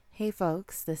Hey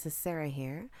folks, this is Sarah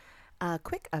here.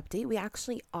 Quick update, we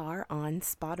actually are on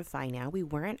Spotify now. We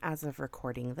weren't as of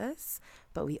recording this,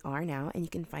 but we are now, and you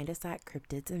can find us at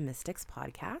Cryptids and Mystics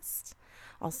Podcast.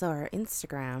 Also, our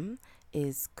Instagram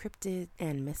is Cryptid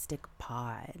and Mystic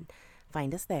Pod.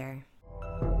 Find us there.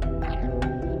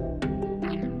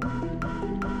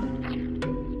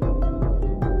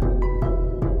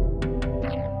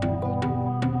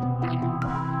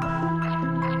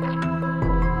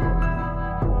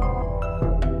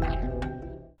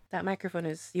 That microphone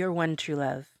is your one true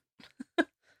love.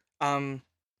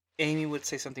 Amy would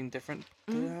say something different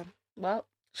to that. Well,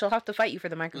 she'll have to fight you for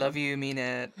the microphone. Love you, mean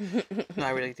it. No,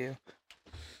 I really do.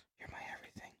 You're my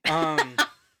everything.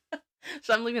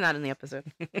 So I'm leaving that in the episode.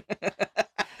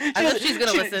 I know she's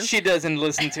gonna listen. She doesn't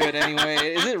listen to it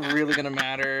anyway. Is it really gonna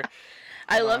matter?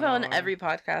 I love how in every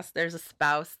podcast there's a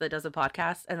spouse that does a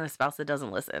podcast and a spouse that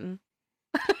doesn't listen.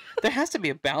 There has to be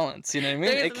a balance, you know what I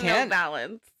mean? There's no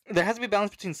balance. There has to be a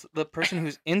balance between the person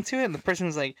who's into it and the person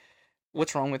who's like,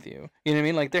 what's wrong with you? You know what I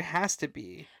mean? Like, there has to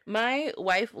be. My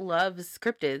wife loves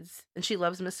cryptids and she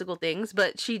loves mystical things,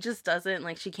 but she just doesn't,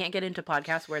 like, she can't get into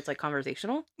podcasts where it's, like,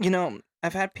 conversational. You know,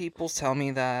 I've had people tell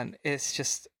me that it's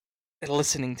just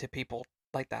listening to people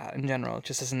like that in general. It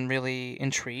just doesn't really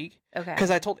intrigue. Okay.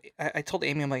 Because I told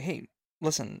Amy, I'm like, hey,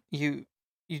 listen, you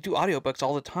do audiobooks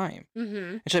all the time. Mm-hmm.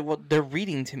 And she's like, well, they're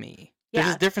reading to me. Yeah.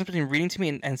 There's a difference between reading to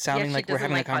me and sounding like we're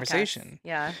having a conversation. Podcasts.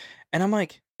 Yeah. And I'm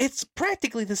like, it's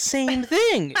practically the same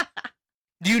thing.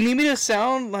 Do you need me to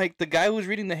sound like the guy who's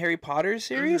reading the Harry Potter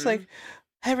series? Mm-hmm. Like,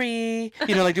 Harry,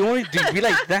 you know, like, do you want to be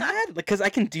like that? Because I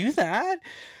can do that.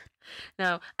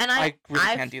 No, and I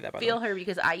really can't do that. Feel her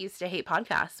because I used to hate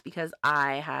podcasts because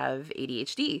I have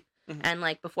ADHD. Mm-hmm. And,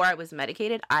 like, before I was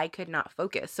medicated, I could not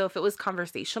focus. So if it was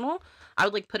conversational, I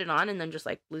would, like, put it on and then just,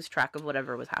 like, lose track of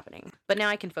whatever was happening. But now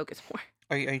I can focus more.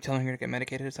 Are you telling her to get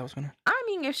medicated? Is that what's going on? I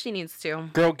mean, if she needs to.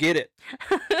 Girl, get it.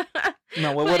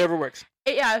 No, whatever works.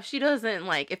 Yeah, if she doesn't,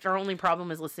 like, if her only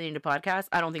problem is listening to podcasts,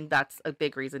 I don't think that's a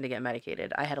big reason to get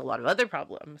medicated. I had a lot of other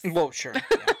problems. Well, sure.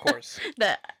 Yeah, of course.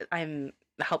 That I'm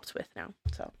helped with now,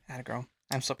 so. Atta girl.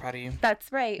 I'm so proud of you.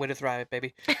 That's right. Way to thrive,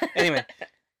 baby. Anyway,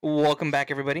 welcome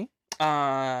back, everybody.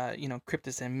 You know,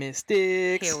 Cryptids and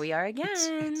Mystics. Here we are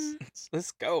again.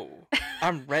 Let's go.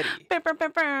 I'm ready.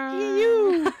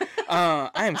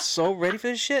 I am so ready for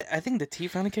this shit. I think the tea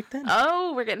finally kicked in.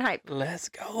 Oh, we're getting hyped. Let's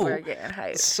go. We're getting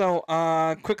hyped. So,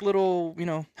 quick little, you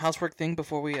know, housework thing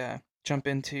before we jump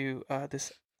into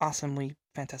this awesomely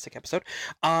fantastic episode.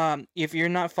 If you're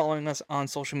not following us on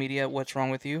social media, what's wrong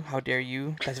with you? How dare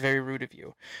you? That's very rude of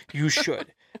you. You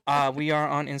should. We are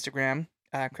on Instagram,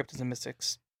 Cryptids and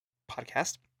Mystics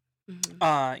Podcast.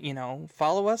 Mm-hmm. You know,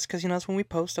 follow us because, you know, that's when we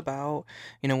post about,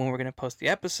 you know, when we're gonna post the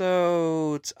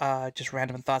episodes, just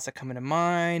random thoughts that come into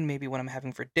mind, maybe what I'm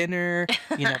having for dinner.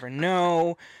 You never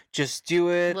know. Just do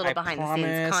it. A little behind the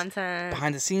scenes content.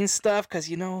 Behind the scenes stuff, because,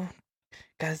 you know,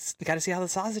 gotta see how the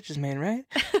sausage is made, right?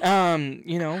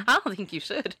 You know. I don't think you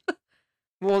should.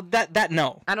 Well, that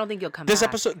no. I don't think you'll come these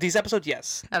back. These episodes,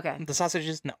 yes. Okay. The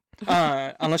sausages, no.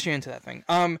 Unless you're into that thing.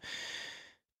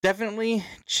 Definitely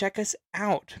check us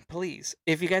out, please.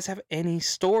 If you guys have any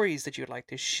stories that you'd like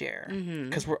to share,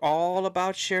 because we're all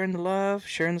about sharing the love,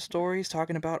 sharing the stories,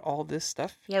 talking about all this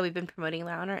stuff. Yeah, we've been promoting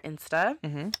that on our Insta.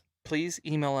 Mm-hmm. Please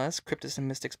email us,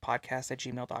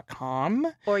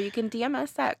 cryptidsandmysticspodcast@gmail.com. Or you can DM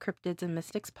us at Cryptids and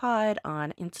Mystics Pod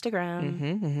on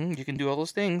Instagram. You can do all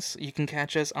those things. You can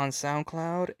catch us on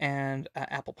SoundCloud and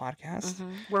Apple Podcasts.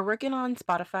 We're working on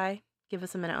Spotify. Give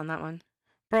us a minute on that one.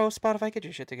 Bro, Spotify, get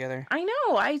your shit together. I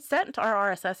know. I sent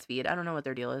our RSS feed. I don't know what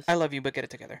their deal is. I love you, but get it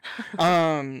together.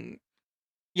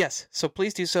 Yes, so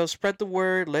please do so. Spread the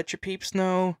word. Let your peeps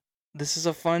know. This is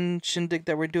a fun shindig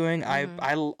that we're doing. I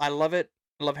love it.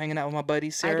 I love hanging out with my buddy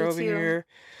Sarah over here.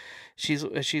 She's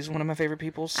one of my favorite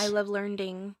peoples. I love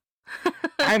learning.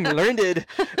 I'm learned.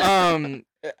 I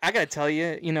gotta tell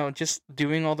you, you know, just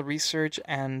doing all the research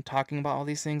and talking about all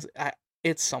these things,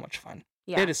 it's so much fun.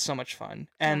 Yeah. It is so much fun.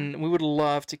 And we would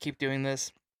love to keep doing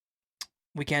this.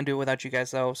 We can't do it without you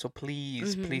guys, though. So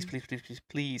please,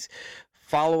 please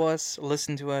follow us,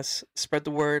 listen to us, spread the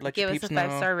word, let your peeps know.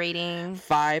 Give us a 5-star rating.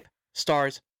 5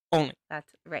 stars only.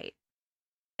 That's right.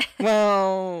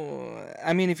 Well,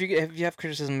 I mean, if you have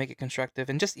criticism, make it constructive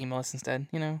and just email us instead,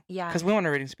 you know? Yeah. Because we want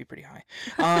our ratings to be pretty high.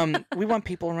 We want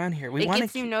people around here. It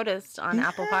gets you noticed on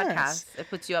Apple Podcasts. It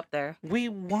puts you up there. We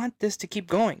want this to keep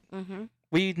going.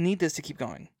 We need this to keep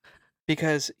going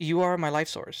because you are my life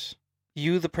source.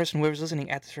 You, the person, whoever's listening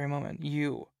at this very moment.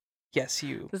 You. Yes,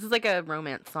 you. This is like a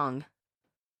romance song.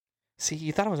 See,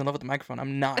 you thought I was in love with the microphone.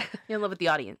 I'm not. You're in love with the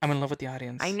audience. I'm in love with the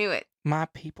audience. I knew it. My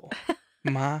people.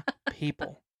 My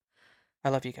people. I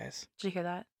love you guys. Did you hear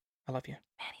that? I love you.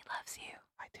 Manny loves you.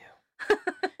 I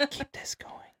do. Keep this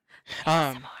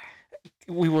going.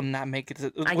 We will not make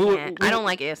it. I can't. I don't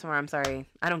like ASMR. I'm sorry.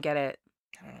 I don't get it.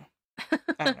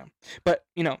 I don't know. But,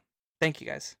 thank you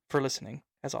guys for listening,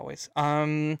 as always.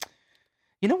 You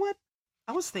know what?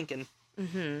 I was thinking.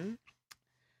 Mm-hmm.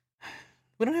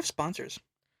 We don't have sponsors.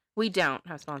 We don't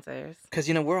have sponsors. Because,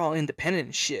 we're all independent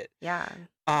and shit. Yeah.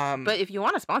 But if you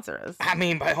want to sponsor us. I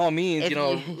mean, by all means,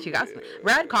 you got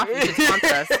Rad Coffee should sponsor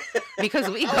us because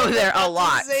we go there a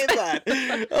lot.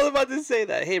 I was about to say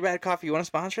that. Hey, Rad Coffee, you want to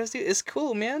sponsor us, dude? It's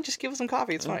cool, man. Just give us some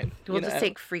coffee. It's fine. We'll just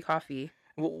take free coffee.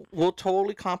 We'll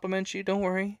totally compliment you. Don't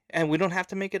worry. And we don't have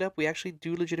to make it up. We actually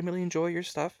do legitimately enjoy your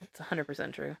stuff. It's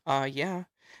 100% true. Yeah.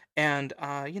 And,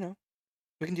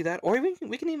 we can do that. Or we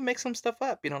can even make some stuff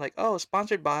up. Like,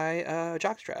 sponsored by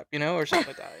Jockstrap, or something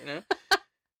like that,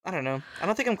 I don't know. I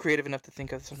don't think I'm creative enough to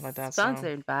think of something like that.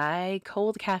 Sponsored by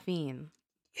Cold Caffeine.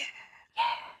 Yeah.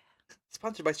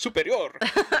 Sponsored by Superior.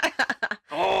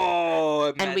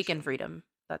 Oh, and Weekend Freedom.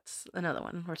 That's another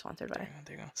one we're sponsored by.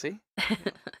 There you go. See?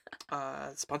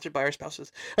 Sponsored by our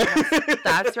spouses.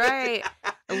 That's right.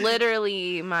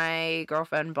 Literally, my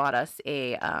girlfriend bought us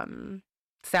a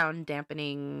sound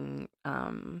dampening, what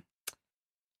do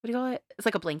you call it? It's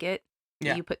like a blanket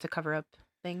that you put to cover up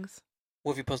things.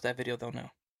 Well, if you post that video, they'll know.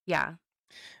 Yeah.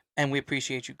 And we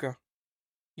appreciate you, girl.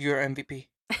 You're MVP.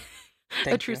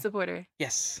 A true supporter.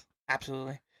 Yes,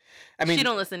 absolutely. I mean, she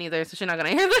don't listen either, so she's not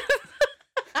gonna hear this.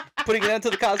 Putting it out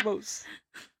to the cosmos.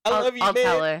 I'll love you, I'll man.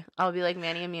 tell her. I'll be like,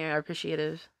 Manny and me are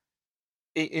appreciative.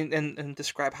 And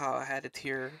describe how I had a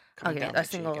tear coming down. A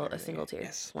single tear.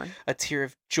 Yes. One. A tear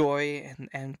of joy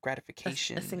and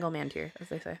gratification. A single man tear, as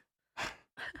they say.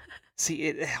 See,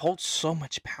 it holds so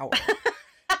much power.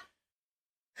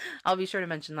 I'll be sure to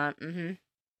mention that. Mm-hmm.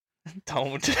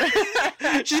 Don't.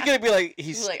 She's gonna be like,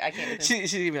 I can't.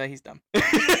 She's gonna be like, he's dumb.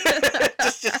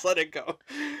 just let it go.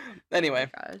 Anyway.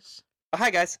 Oh my gosh. Hi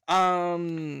guys.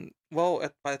 Well,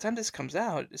 by the time this comes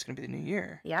out, it's gonna be the new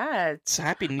year. Yeah. So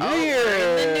happy New Year!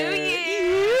 The New Year!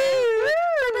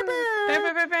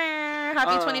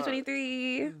 Happy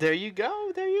 2023. There you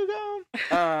go.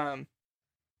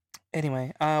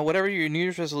 Anyway, whatever your New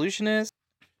Year's resolution is,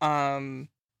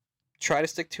 try to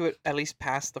stick to it at least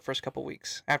past the first couple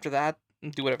weeks. After that,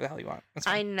 do whatever the hell you want.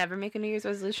 I never make a New Year's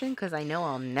resolution because I know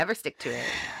I'll never stick to it.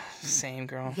 Same,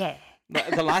 girl. Yeah.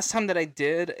 The last time that I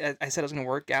did, I said I was going to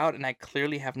work out, and I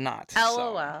clearly have not.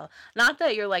 LOL. So. Not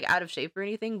that you're, out of shape or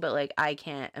anything, but, I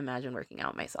can't imagine working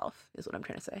out myself, is what I'm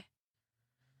trying to say.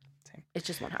 Same. It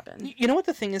just won't happen. You know what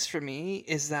the thing is for me?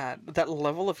 Is that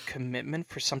level of commitment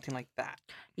for something like that.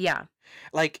 Yeah.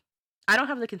 I don't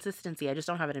have the consistency. I just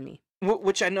don't have it in me.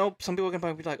 Which I know some people can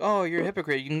probably be like, oh, you're a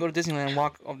hypocrite. You can go to Disneyland and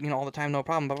walk, all the time, no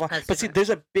problem, blah, blah. But different. See, there's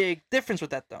a big difference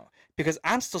with that, though. Because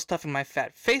I'm still stuffing my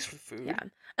fat face with food. Yeah.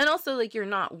 And also, you're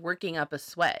not working up a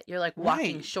sweat. You're,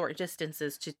 walking short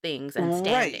distances to things and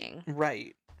standing.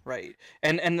 Right.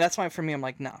 And that's why, for me, I'm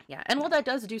like, no. Yeah. And that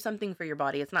does do something for your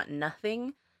body. It's not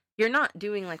nothing. You're not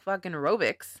doing, fucking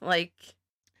aerobics.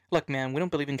 Look, man, we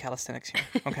don't believe in calisthenics here,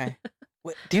 okay?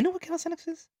 Wait, do you know what calisthenics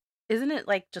is? Isn't it,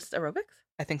 just aerobics?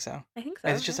 I think so.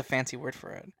 It's just a fancy word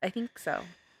for it. I think so.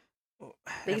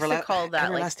 They used to call that,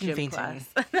 gym fainting. class.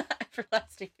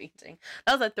 Everlasting fainting.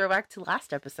 That was a throwback to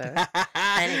last episode.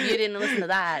 And if you didn't listen to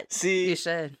that, see, you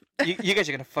should. you guys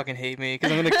are going to fucking hate me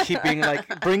because I'm going to keep being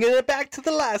bringing it back to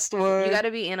the last one. You got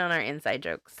to be in on our inside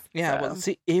jokes. Yeah, so. well,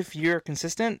 see, if you're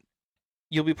consistent,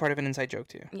 you'll be part of an inside joke,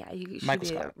 too. Yeah, you should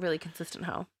be a really consistent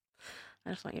hoe. I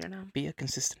just want you to know. Be a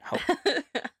consistent hoe.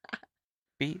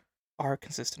 Be our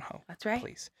consistent hoe. That's right.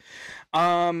 Please.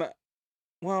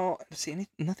 Well, let's see,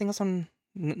 nothing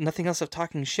else of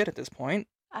talking shit at this point.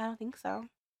 I don't think so.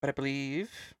 But I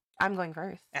believe I'm going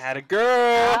first. Atta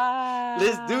girl.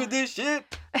 Let's do this shit.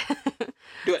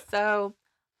 Do it. So,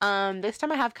 this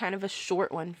time I have kind of a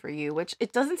short one for you, which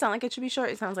it doesn't sound like it should be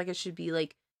short. It sounds like it should be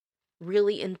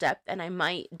really in depth, and I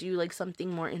might do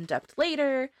something more in depth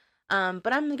later.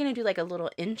 But I'm gonna do a little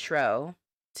intro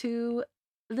to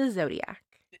the Zodiac.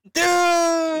 Dude!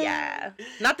 Yeah.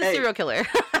 Not the serial killer.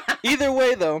 Either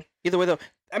way though.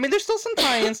 I mean, there's still some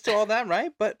tie-ins to all that,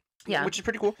 right? But yeah, which is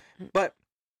pretty cool. But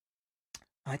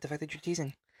I like the fact that you're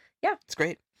teasing. Yeah. It's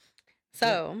great.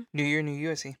 So yeah. New year, new you,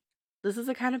 I see. This is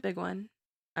a kind of big one.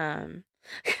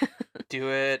 Do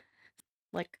it.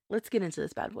 Let's get into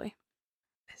this bad boy.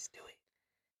 Let's do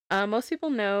it. Most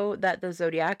people know that the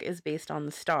Zodiac is based on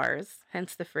the stars,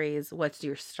 hence the phrase, "What's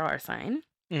your star sign?"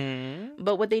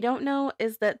 But what they don't know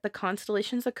is that the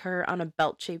constellations occur on a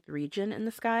belt-shaped region in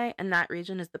the sky, and that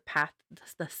region is the path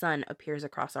the sun appears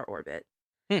across our orbit.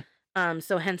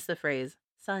 So hence the phrase,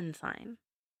 sun sign.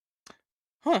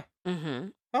 Huh. Mm-hmm.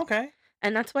 Okay.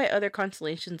 And that's why other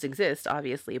constellations exist,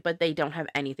 obviously, but they don't have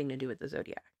anything to do with the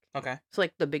zodiac. Okay. So,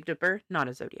 like the Big Dipper, not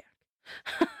a zodiac,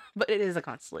 but it is a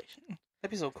constellation.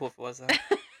 That'd be so cool if it was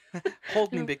though.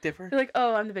 Hold me, Big Dipper. They're like,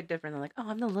 oh, I'm the Big Dipper, and they're like, oh,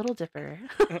 I'm the Little Dipper.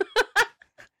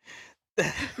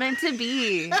 Meant to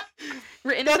be.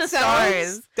 Written in the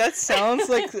stars. That sounds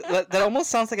like that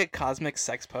almost sounds like a cosmic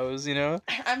sex pose, you know?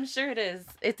 I'm sure it is.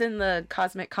 It's in the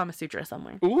cosmic Kama Sutra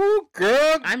somewhere. Ooh,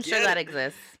 girl. I'm sure that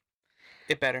exists.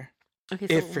 It better. Okay,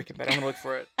 It freaking better. I'm gonna look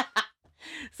for it.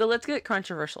 So let's get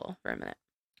controversial for a minute.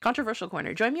 Controversial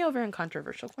corner. Join me over in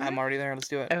controversial corner. I'm already there. Let's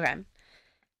do it. Okay.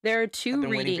 There are two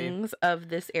readings of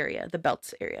this area, the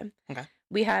belts area. Okay.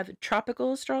 We have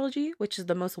tropical astrology, which is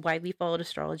the most widely followed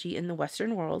astrology in the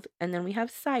Western world, and then we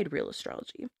have sidereal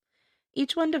astrology.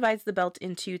 Each one divides the belt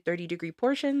into 30-degree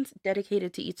portions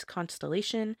dedicated to each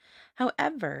constellation.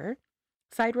 However,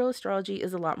 sidereal astrology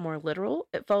is a lot more literal.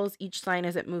 It follows each sign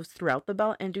as it moves throughout the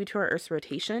belt, and due to our Earth's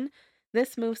rotation,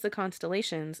 this moves the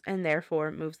constellations and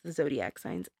therefore moves the zodiac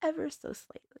signs ever so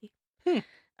slightly.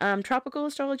 Tropical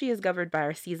astrology is governed by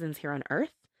our seasons here on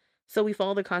Earth. So we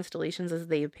follow the constellations as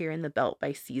they appear in the belt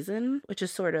by season, which is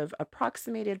sort of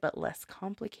approximated but less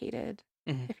complicated,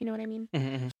 if you know what I mean.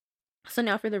 Mm-hmm. So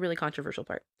now for the really controversial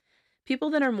part. People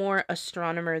that are more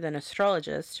astronomer than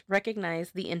astrologist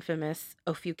recognize the infamous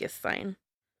Ophiuchus sign,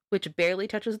 which barely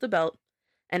touches the belt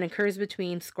and occurs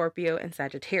between Scorpio and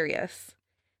Sagittarius.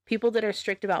 People that are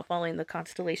strict about following the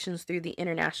constellations through the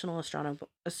International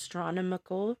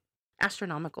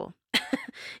Astronomical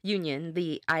Union,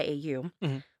 the IAU,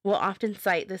 will often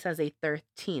cite this as a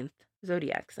 13th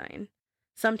zodiac sign.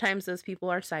 Sometimes those people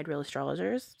are sidereal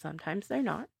astrologers, sometimes they're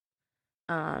not.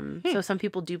 So some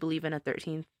people do believe in a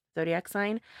 13th zodiac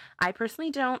sign. I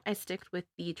personally don't. I stick with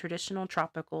the traditional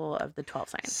tropical of the 12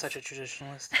 signs. Such a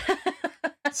traditionalist.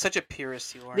 Such a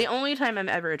purist you are. The only time I'm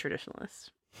ever a traditionalist.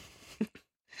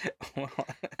 Well,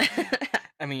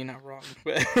 I mean, you're not wrong,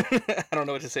 but I don't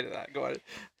know what to say to that. Go ahead.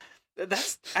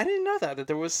 I didn't know that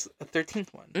there was a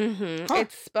 13th one. Huh.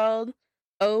 It's spelled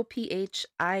Ophiuchus,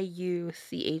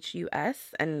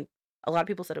 and a lot of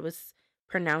people said it was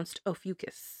pronounced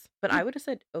Ophiuchus, but I would have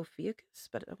said Ophiuchus,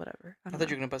 but whatever. I thought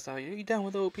you were gonna bust out. You down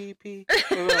with OPP? We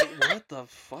were like, what the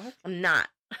fuck? I'm not.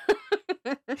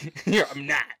 I'm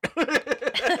not.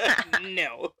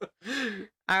 No.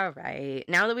 All right.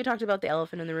 Now that we talked about the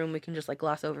elephant in the room, we can just like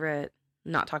gloss over it,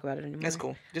 not talk about it anymore. That's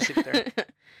cool. Just leave it there.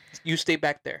 You stay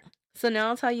back there. So now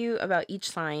I'll tell you about each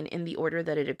sign in the order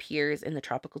that it appears in the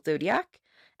tropical zodiac.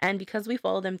 And because we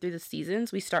follow them through the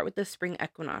seasons, we start with the spring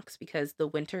equinox because the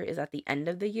winter is at the end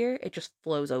of the year. It just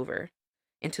flows over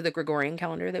into the Gregorian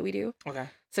calendar that we do. Okay.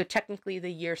 So technically the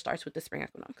year starts with the spring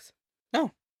equinox.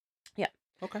 Oh. Yeah.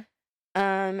 Okay.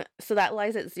 So that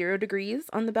lies at 0 degrees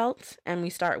on the belt, and we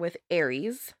start with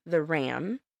Aries, the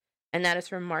ram, and that is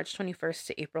from March 21st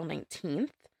to April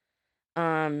 19th.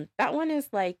 That one is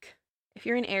like, if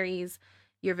you're in Aries,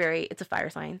 it's a fire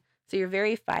sign. So you're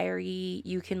very fiery.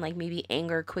 You can like maybe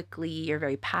anger quickly. You're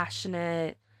very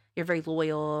passionate. You're very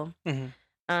loyal. Mm-hmm.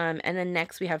 And then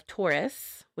next we have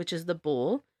Taurus, which is the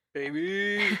bull.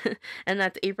 Baby. And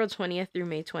that's April 20th through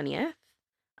May 20th.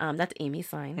 That's Amy's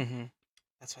sign. Mm-hmm.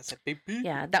 That's why I said baby.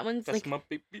 Yeah, that one's That's like my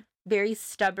baby. Very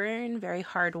stubborn, very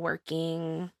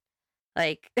hardworking.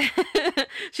 Like,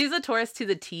 she's a Taurus to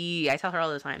the T. I tell her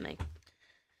all the time, like,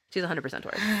 she's 100%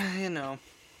 Taurus. I know.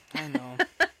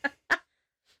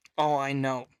 Oh, I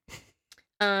know.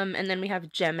 And then we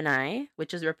have Gemini,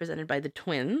 which is represented by the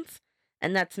twins,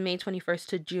 and that's May 21st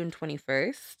to June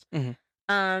 21st.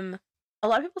 Mm-hmm. A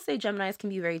lot of people say Geminis can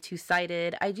be very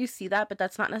two-sided. I do see that, but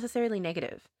that's not necessarily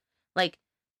negative. Like,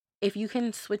 if you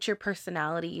can switch your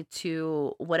personality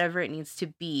to whatever it needs to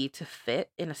be to fit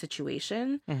in a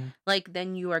situation, like,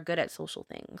 then you are good at social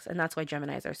things. And that's why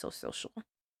Geminis are so social.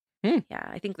 Yeah,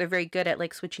 I think they're very good at,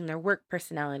 like, switching their work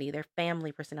personality, their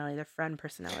family personality, their friend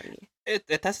personality.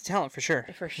 That's a talent for sure.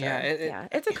 For sure. Yeah,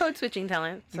 it's a code switching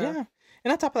talent. So. Yeah.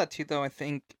 And on top of that, too, though, I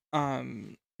think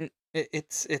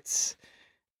it's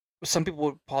some people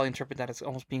would probably interpret that as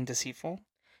almost being deceitful.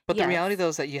 But the reality, though,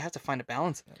 is that you have to find a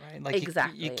balance in it, right? Like,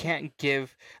 exactly. You can't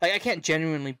give... Like, I can't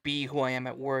genuinely be who I am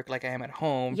at work like I am at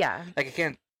home. Yeah. Like, I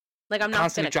can't... Like, I'm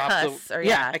not going to cuss or...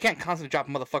 Yeah, I can't constantly drop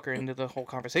a motherfucker into the whole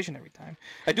conversation every time.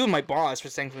 I do with my boss for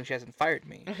saying when she hasn't fired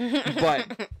me.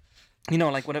 But, you know,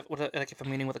 like, like if I'm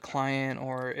meeting with a client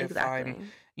or if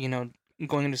I'm, you know,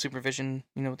 going into supervision,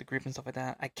 you know, with the group and stuff like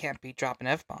that, I can't be dropping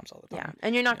F-bombs all the time. Yeah,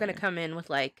 and you're not going to come in with,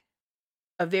 like,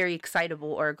 a very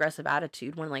excitable or aggressive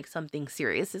attitude when, like, something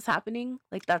serious is happening.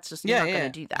 Like, that's just, you're not going to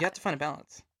do that. You have to find a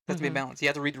balance. There has to be a balance. You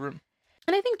have to read the room.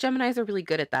 And I think Geminis are really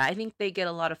good at that. I think they get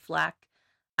a lot of flack.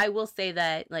 I will say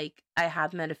that, like, I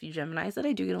have met a few Geminis that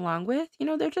I do get along with. You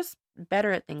know, they're just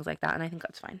better at things like that, and I think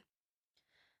that's fine.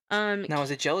 Now,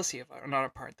 is it jealousy on our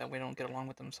part that we don't get along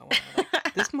with them so well?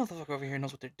 Like, this motherfucker over here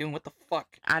knows what they're doing. What the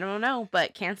fuck? I don't know,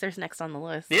 but Cancer's next on the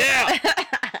list. Yeah!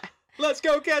 Let's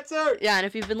go, Cancer! Yeah, and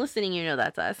if you've been listening, you know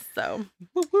that's us. So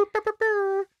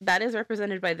that is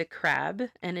represented by the crab,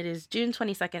 and it is June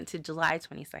 22nd to July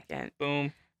 22nd.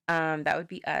 Boom. That would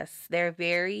be us. They're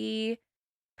very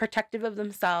protective of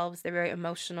themselves. They're very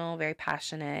emotional, very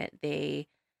passionate. They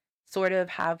sort of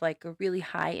have like a really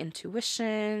high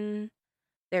intuition.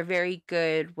 They're very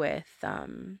good with,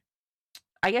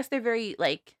 I guess they're very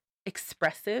like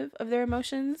expressive of their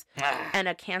emotions. And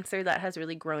a Cancer that has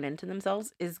really grown into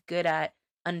themselves is good at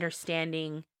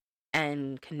understanding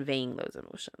and conveying those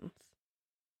emotions.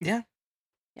 Yeah.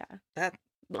 Yeah. That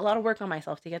a lot of work on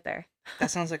myself to get there. That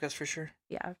sounds like us for sure.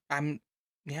 Yeah. I'm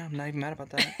not even mad about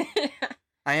that.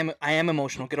 I am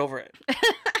emotional. Get over it.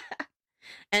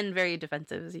 And very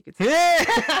defensive, as you could see.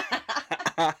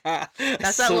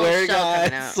 That's that swear to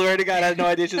God, swear to God, I had no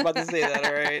idea she was about to say that.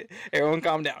 All right, everyone,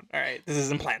 calm down. All right, this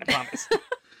isn't planned. I promise.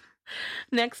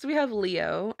 Next, we have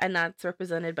Leo, and that's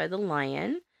represented by the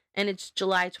lion, and it's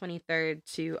July 23rd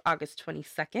to August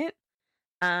 22nd.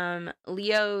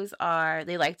 Leos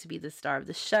they like to be the star of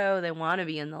the show. They want to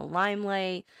be in the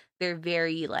limelight. They're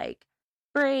very like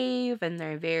brave, and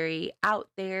they're very out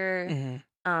there.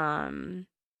 Mm-hmm.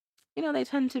 You know, they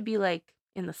tend to be like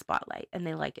in the spotlight, and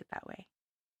they like it that way.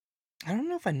 I don't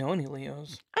know if I know any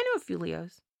Leos. I know a few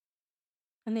Leos,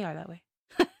 and they are that way.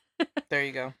 There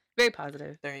you go. Very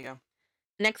positive. There you go.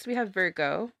 Next, we have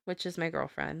Virgo, which is my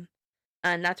girlfriend,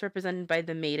 and that's represented by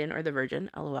the maiden or the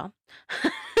virgin. LOL.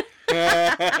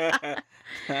 That's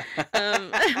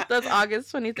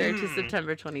August 23rd to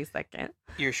September 22nd.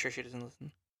 You're sure she doesn't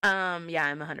listen? Yeah,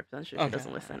 I'm 100% sure she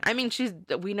doesn't listen. I mean,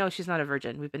 we know she's not a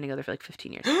virgin. We've been together for like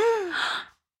 15 years.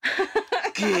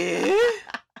 ¿Qué?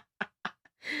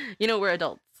 You know, we're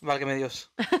adults. Válgame Dios.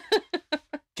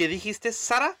 ¿Qué dijiste,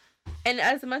 Sara? And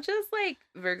as much as like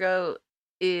Virgo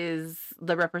is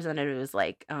the representative is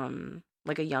like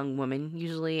a young woman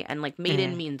usually, and like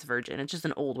maiden means virgin. It's just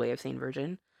an old way of saying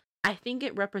virgin. I think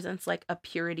it represents like a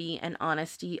purity and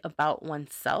honesty about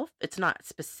oneself. It's not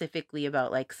specifically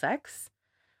about like sex.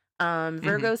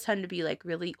 Virgos tend to be like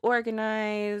really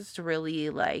organized, really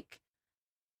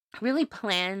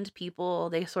planned people.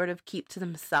 They sort of keep to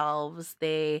themselves.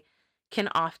 They can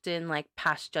often like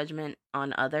pass judgment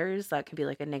on others. That could be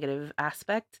like a negative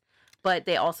aspect, but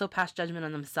they also pass judgment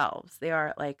on themselves. They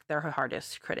are like their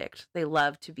hardest critic. They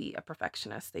love to be a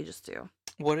perfectionist. They just do.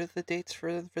 What are the dates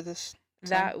for this?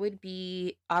 That would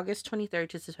be August 23rd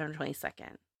to September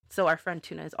 22nd. So our friend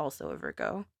Tuna is also a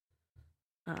Virgo.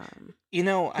 You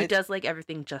know, he does like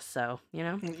everything just so, you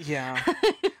know? Yeah.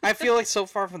 I feel like so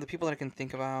far from the people that I can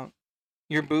think about,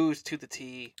 your boo's to the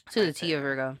T. To the T of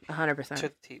Virgo, 100%. To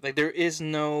the T. Like, there is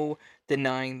no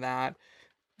denying that.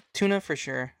 Tuna for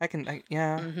sure.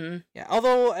 Yeah. Mm-hmm. Yeah.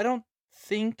 Although, I don't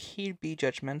think he'd be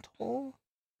judgmental.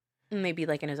 Maybe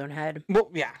like in his own head. Well,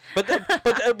 yeah.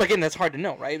 But again, that's hard to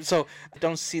know, right? So, I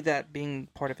don't see that being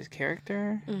part of his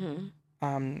character. Mm-hmm.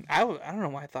 I don't know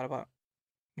why I thought about,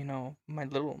 you know, my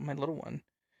little one.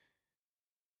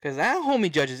 Because that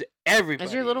homie judges everybody.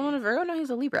 Is your little one a Virgo? No,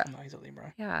 he's a Libra. No, he's a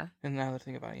Libra. Yeah. And now that I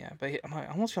think about it, yeah. But I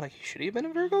almost feel like he should have been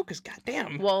a Virgo, because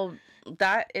goddamn. Well,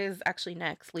 that is actually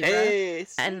next, Libra. Hey,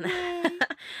 and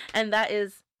that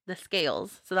is the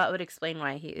scales. So that would explain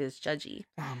why he is judgy.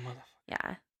 Oh, motherfucker.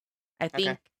 Yeah. I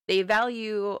think they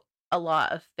value a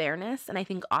lot of fairness. And I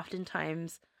think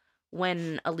oftentimes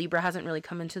when a Libra hasn't really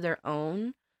come into their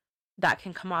own, that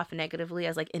can come off negatively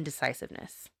as like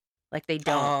indecisiveness. Like they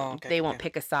don't, they won't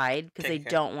pick a side because they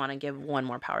don't want to give one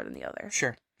more power than the other.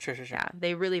 Sure. Yeah,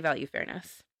 they really value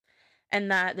fairness. And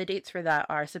the dates for that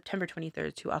are September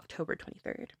 23rd to October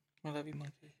 23rd. I love you,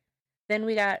 monkey. Then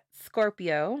we got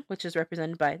Scorpio, which is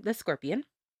represented by the Scorpion.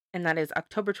 And that is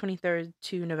October 23rd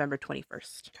to November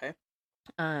 21st. Okay.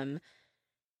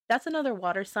 That's another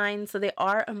water sign. So they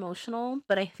are emotional,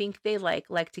 but I think they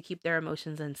like to keep their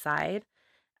emotions inside.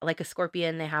 Like a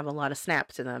Scorpion, they have a lot of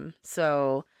snap to them.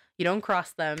 So you don't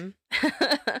cross them.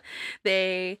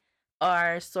 They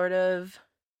are sort of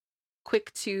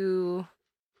quick to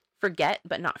forget,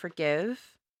 but not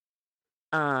forgive.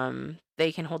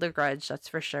 They can hold a grudge, that's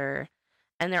for sure.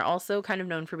 And they're also kind of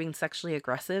known for being sexually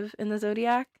aggressive in the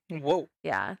Zodiac. Whoa.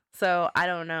 Yeah. So I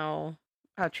don't know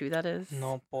how true that is.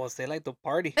 No, boss, they like to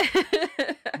party.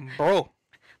 Bro.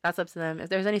 That's up to them. If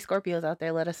there's any Scorpios out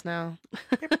there, let us know.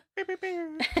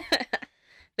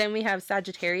 Then we have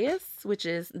Sagittarius, which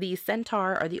is the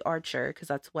centaur or the archer, because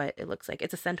that's what it looks like.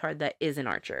 It's a centaur that is an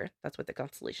archer. That's what the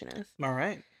constellation is. All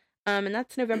right. And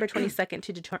that's November 22nd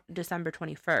to December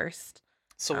 21st.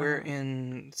 So we're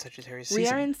in Sagittarius season. We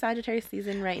are in Sagittarius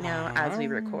season right now as we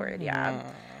record. Yeah.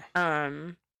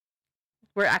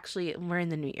 We're in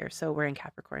the new year, so we're in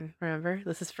Capricorn. Remember,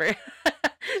 this is for.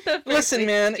 Listen,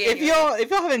 man, if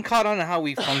y'all haven't caught on to how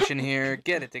we function here,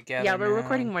 get it together. Yeah, we're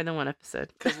recording more than one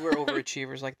episode because we're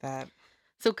overachievers like that.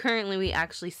 So currently, we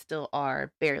actually still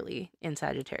are barely in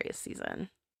Sagittarius season.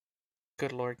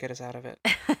 Good Lord, get us out of it.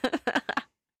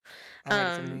 I'm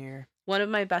ready for the new year. One of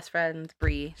my best friends,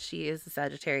 Bree, she is a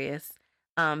Sagittarius,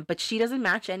 but she doesn't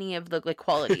match any of the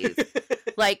qualities.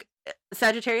 Like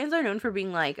Sagittarians are known for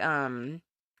being like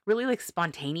really like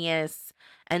spontaneous,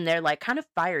 and they're like kind of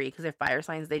fiery because they're fire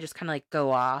signs. They just kind of like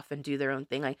go off and do their own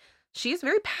thing. Like she's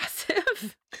very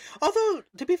passive. Although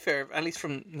to be fair, at least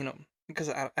from because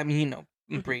I mean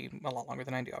Bree a lot longer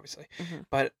than I do, obviously,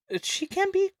 but she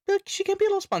can be a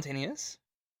little spontaneous.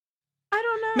 I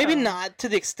don't know. Maybe not to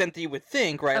the extent that you would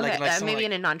think, right? Okay, like maybe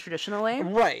in a non-traditional way.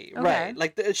 Right, okay. Right.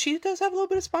 Like she does have a little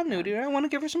bit of spontaneity. I want to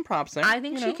give her some props there. I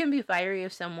think she can be fiery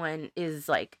if someone is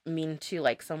like mean to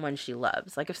like someone she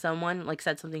loves. Like if someone like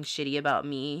said something shitty about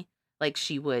me, like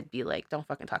she would be like, "Don't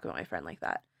fucking talk about my friend like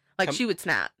that." Like she would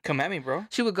snap. Come at me, bro.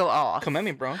 She would go off. Come at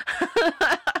me, bro.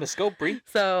 Let's go, Bree.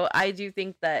 So I do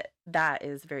think that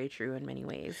is very true in many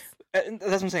ways. That's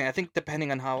what I'm saying. I think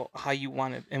depending on how you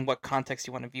want it and what context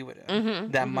you want to view it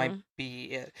in, that might be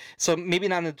it. So maybe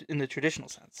not in the traditional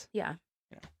sense. Yeah.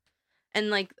 And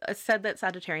like I said that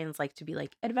Sagittarians like to be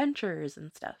like adventurers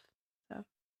and stuff. So,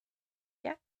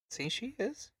 yeah. See, she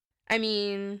is. I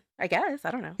mean, I guess.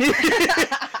 I don't know.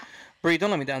 Bree,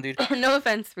 don't let me down, dude. No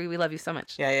offense, Bree. We love you so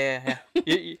much. Yeah.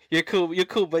 You're cool. You're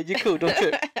cool, but you're cool. Don't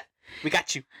trip. We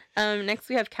got you. Next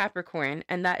we have Capricorn,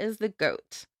 and that is the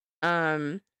goat.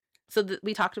 So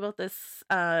we talked about this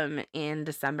in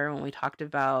December when we talked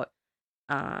about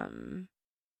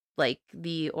like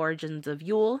the origins of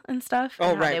Yule and stuff. Oh,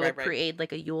 and how right, they would create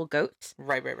like a Yule goat.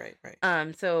 Right.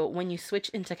 So when you switch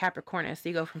into Capricornus,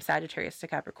 you go from Sagittarius to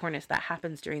Capricornus. That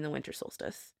happens during the winter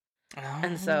solstice. Oh.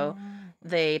 And so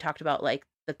they talked about like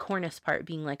the cornus part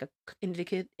being like a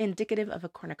indicative of a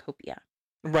cornucopia.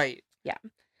 Right. Yeah.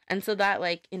 And so that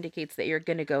like indicates that you're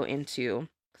going to go into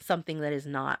something that is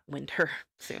not winter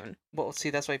soon. Well,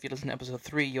 see, that's why if you listen to episode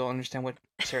 3, you'll understand what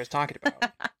Sarah's talking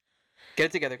about. Get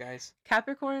it together, guys.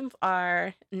 Capricorns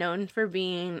are known for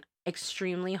being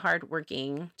extremely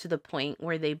hardworking to the point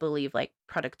where they believe like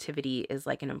productivity is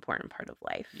like an important part of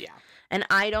life. Yeah. And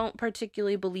I don't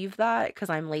particularly believe that because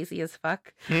I'm lazy as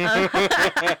fuck.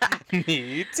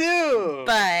 Me too.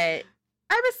 But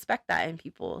I respect that in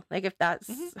people. Like, if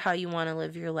that's how you want to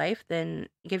live your life, then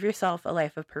give yourself a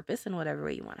life of purpose in whatever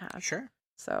way you want to have. Sure.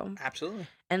 So. Absolutely.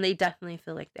 And they definitely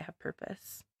feel like they have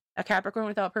purpose. A Capricorn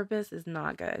without purpose is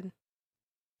not good.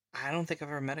 I don't think I've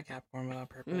ever met a Capricorn without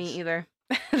purpose. Me either.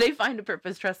 They find a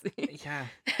purpose, trust me. Yeah.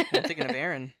 I'm thinking of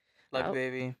Aaron. Love you,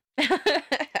 baby.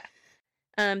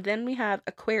 Then we have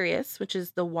Aquarius, which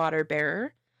is the water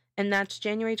bearer. And that's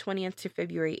January 20th to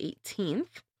February 18th.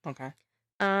 Okay.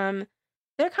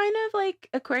 They're kind of like,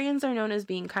 Aquarians are known as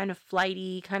being kind of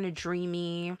flighty, kind of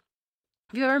dreamy.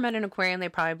 If you ever met an Aquarian, they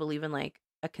probably believe in like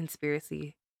a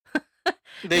conspiracy.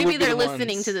 Maybe they're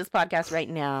listening to this podcast right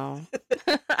now.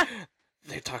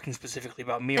 They're talking specifically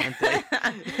about me, aren't they?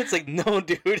 It's like, no,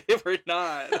 dude, we're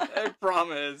not. I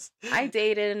promise. I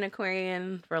dated an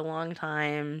Aquarian for a long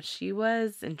time. She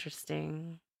was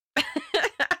interesting.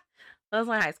 That was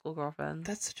my high school girlfriend.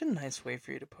 That's such a nice way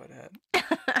for you to put it.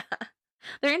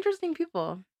 They're interesting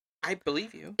people. I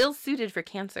believe you. Ill-suited for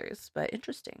Cancers, but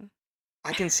interesting.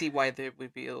 I can see why they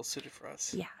would be ill-suited for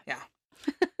us. Yeah.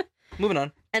 Moving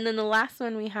on. And then the last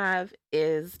one we have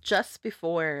is just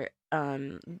before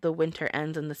the winter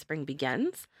ends and the spring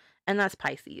begins, and that's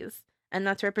Pisces. And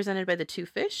that's represented by the 2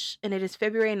 fish, and it is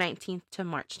February 19th to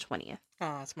March 20th.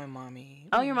 Oh, it's my mommy.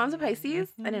 Oh, your mom's a Pisces?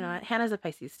 I didn't know it. Hannah's a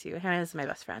Pisces, too. Hannah is my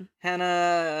best friend.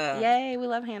 Hannah! Yay, we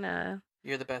love Hannah.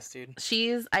 You're the best, dude.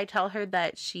 I tell her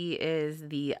that she is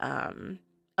the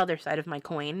other side of my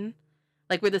coin.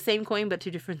 Like, we're the same coin, but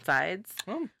 2 different sides.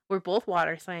 Oh. We're both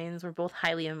water signs. We're both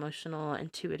highly emotional,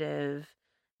 intuitive.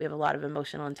 We have a lot of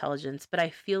emotional intelligence. But I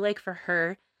feel like for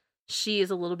her, she is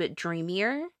a little bit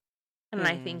dreamier. And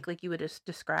I think, like, you would just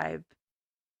describe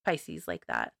Pisces like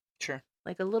that. Sure.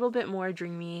 Like, a little bit more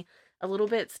dreamy, a little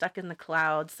bit stuck in the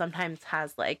clouds, sometimes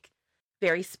has, like,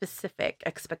 very specific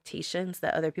expectations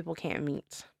that other people can't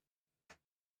meet.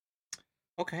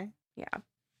 Okay. Yeah.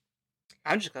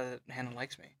 I'm just glad that Hannah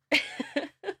likes me.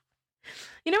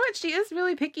 You know what? She is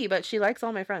really picky, but she likes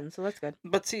all my friends, so that's good.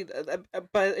 But see,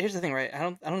 but here's the thing, right? I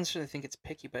don't necessarily think it's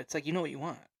picky, but it's like you know what you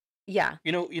want. Yeah.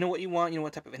 You know what you want. You know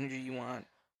what type of energy you want.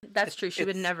 That's true. She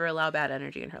would never allow bad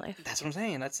energy in her life. That's what I'm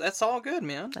saying. That's all good,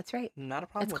 man. That's right. Not a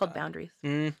problem. It's called boundaries.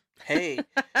 Hey,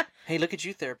 hey, look at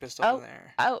you, therapist over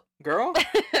there. Oh, girl.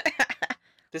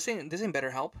 This ain't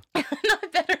BetterHelp.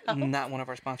 Not BetterHelp. Not one of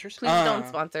our sponsors. Please don't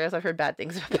sponsor us. I've heard bad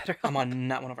things about BetterHelp. I'm on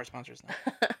not one of our sponsors now.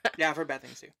 Yeah, I've heard bad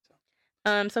things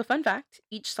too. So fun fact: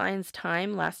 each sign's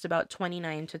time lasts about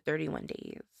 29 to 31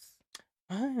 days.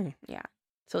 Oh. Yeah.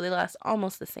 So they last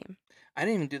almost the same. I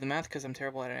didn't even do the math because I'm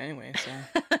terrible at it anyway. So.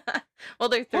 Well,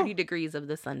 they're 30 degrees of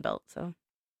the sun belt, so.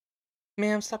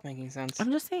 Ma'am, stop making sense.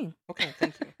 I'm just saying. Okay,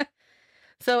 thank you.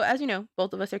 So, as you know,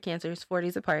 both of us are Cancers, 4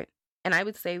 days apart. And I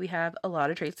would say we have a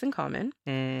lot of traits in common.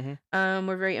 Mm-hmm.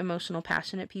 We're very emotional,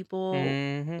 passionate people.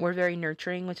 Mm-hmm. We're very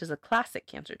nurturing, which is a classic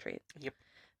Cancer trait. Yep.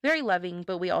 Very loving,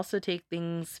 but we also take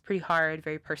things pretty hard,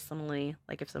 very personally.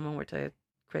 Like if someone were to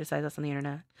criticize us on the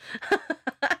internet.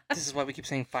 This is why we keep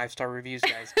saying 5-star reviews,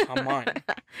 guys. Come on.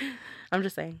 I'm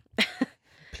just saying.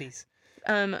 Please.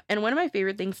 And one of my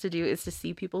favorite things to do is to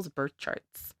see people's birth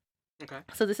charts. Okay.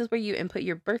 So this is where you input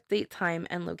your birth date, time,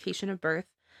 and location of birth,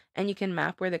 and you can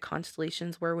map where the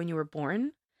constellations were when you were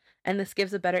born. And this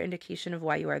gives a better indication of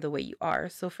why you are the way you are.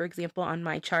 So for example, on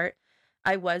my chart,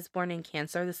 I was born in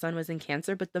Cancer. The sun was in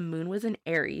Cancer, but the moon was in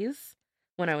Aries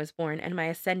when I was born. And my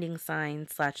ascending sign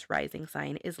 / rising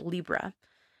sign is Libra.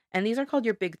 And these are called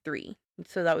your big three.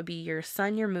 So that would be your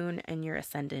sun, your moon, and your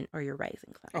ascendant or your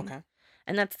rising sign. Okay.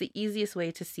 And that's the easiest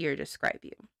way to see or describe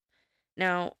you.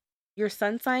 Now, your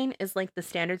sun sign is like the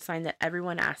standard sign that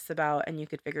everyone asks about, and you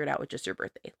could figure it out with just your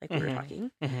birthday, like we were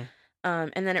talking. Mm-hmm.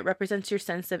 And then it represents your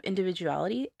sense of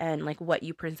individuality and like what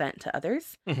you present to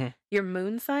others. Mm-hmm. Your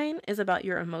moon sign is about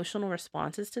your emotional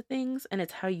responses to things, and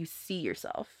it's how you see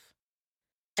yourself.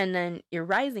 And then your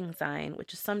rising sign,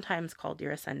 which is sometimes called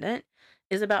your ascendant,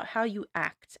 is about how you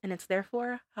act, and it's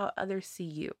therefore how others see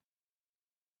you.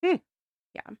 Yeah.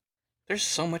 There's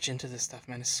so much into this stuff,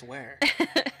 man. I swear.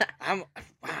 Wow.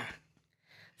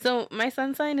 So my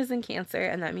sun sign is in Cancer,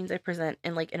 and that means I present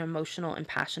in like an emotional and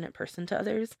passionate person to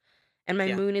others. And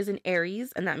my moon is in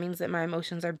Aries, and that means that my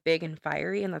emotions are big and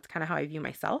fiery, and that's kind of how I view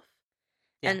myself.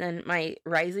 Yeah. And then my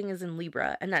rising is in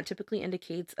Libra, and that typically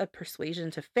indicates a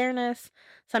persuasion to fairness.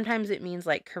 Sometimes it means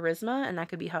like charisma, and that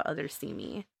could be how others see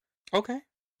me. Okay.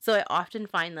 So I often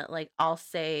find that like I'll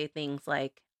say things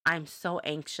like, I'm so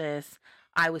anxious,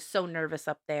 I was so nervous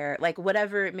up there, like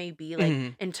whatever it may be,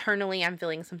 like internally I'm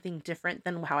feeling something different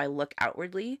than how I look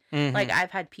outwardly. Like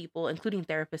I've had people, including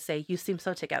therapists, say, you seem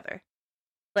so together.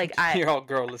 Like you're all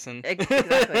girl, listen.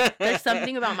 Exactly. There's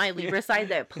something about my Libra side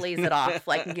that plays it off,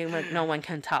 like no one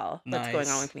can tell what's going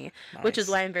on with me, which is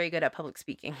why I'm very good at public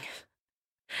speaking.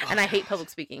 And I hate public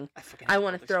speaking. I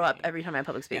want to throw up every time I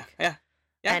public speak. Yeah.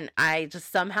 And I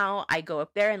just somehow I go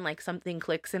up there and like something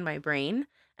clicks in my brain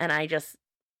and I just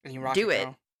do it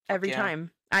every time.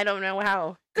 I don't know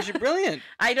how. Because you're brilliant.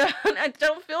 I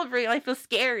don't feel brilliant. I feel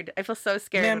scared. I feel so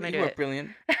scared when I do it. You are brilliant.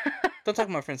 Don't talk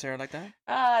to my friend Sarah like that.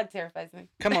 It terrifies me.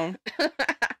 Come on.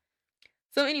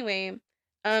 So anyway,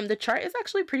 the chart is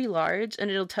actually pretty large, and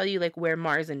it'll tell you like where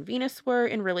Mars and Venus were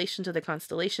in relation to the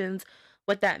constellations,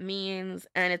 what that means,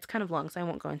 and it's kind of long, so I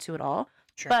won't go into it all.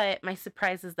 Sure. But my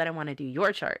surprise is that I want to do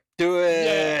your chart. Do it.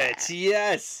 Yeah.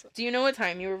 Yes. Do you know what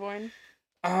time you were born?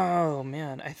 Oh,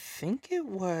 man. I think it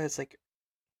was like...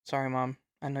 Sorry, Mom.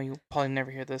 I know you probably never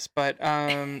hear this, but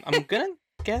I'm going to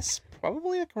guess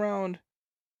probably like around...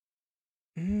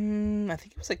 I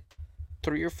think it was like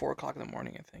 3 or 4 o'clock in the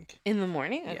morning, I think. In the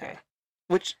morning? Okay. Yeah.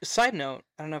 Which, side note,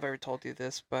 I don't know if I ever told you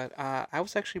this, but I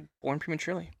was actually born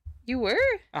prematurely. You were?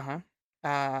 Uh-huh.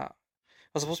 I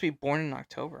was supposed to be born in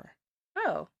October.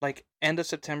 Oh. Like end of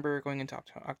September going into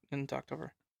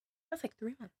October. That's like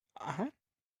 3 months. Uh-huh.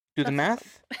 Do the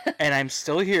math. And I'm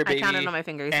still here, baby. I counted on my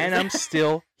fingers. And I'm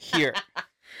still here.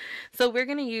 So we're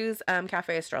going to use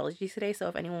Cafe Astrology today. So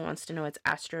if anyone wants to know, it's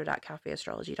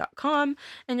astro.cafeastrology.com.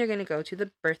 And you're going to go to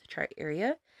the birth chart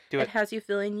area. It has you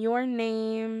fill in your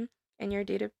name and your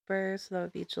date of birth. So that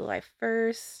would be July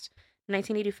 1st,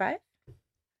 1985?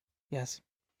 Yes.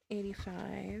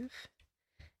 85.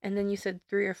 And then you said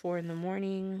 3 or 4 in the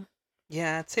morning.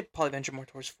 Yeah, I'd say probably venture more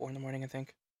towards 4 in the morning, I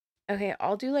think. Okay,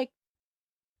 I'll do like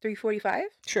 3:45.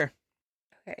 Sure.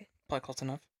 Okay. Probably close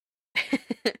enough.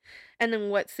 And then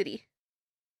what city?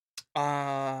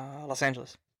 Los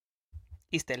Angeles.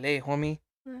 East LA, homie.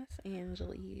 Los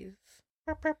Angeles.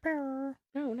 No.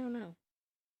 I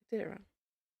did it wrong.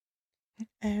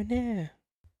 Oh no.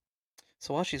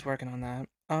 So while she's working on that,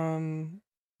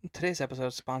 today's episode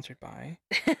is sponsored by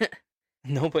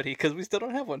Nobody, because we still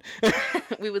don't have one.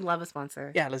 We would love a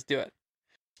sponsor. Yeah, let's do it.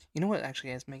 You know what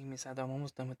actually is making me sad though? I'm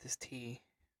almost done with this tea.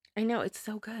 I know, it's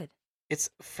so good. It's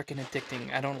freaking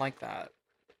addicting. I don't like that.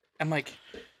 I'm like...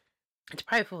 It's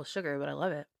probably full of sugar, but I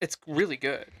love it. It's really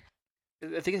good.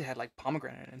 I think it had like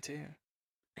pomegranate in it too.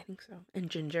 I think so. And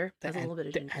ginger. There's a little bit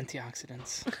of ginger. The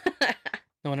antioxidants.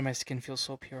 No wonder my skin feels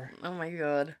so pure. Oh my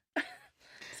god.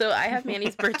 So I have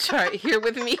Manny's birth chart here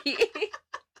with me.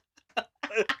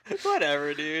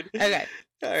 Whatever, dude. Okay.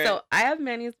 Right. So I have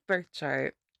Manny's birth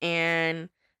chart, and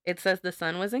it says the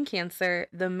sun was in Cancer,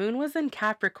 the moon was in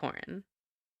Capricorn.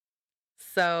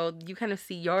 So you kind of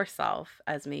see yourself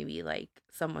as maybe like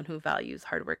someone who values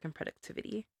hard work and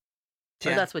productivity.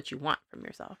 Or that's what you want from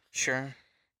yourself. Sure.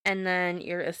 And then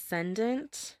your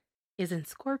ascendant is in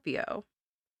Scorpio.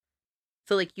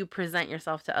 So like you present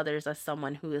yourself to others as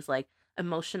someone who is like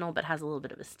emotional but has a little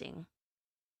bit of a sting.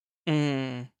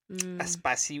 I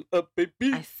spice you up,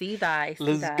 baby. I see that.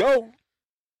 Let's go.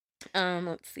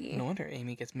 Let's see. No wonder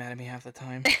Amy gets mad at me half the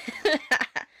time.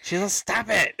 She's like, stop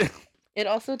it. It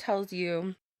also tells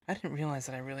you... I didn't realize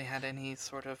that I really had any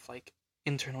sort of like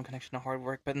internal connection to hard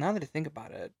work, but now that I think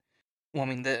about it, well, I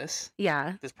mean this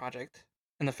project,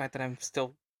 and the fact that I'm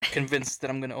still convinced that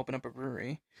I'm going to open up a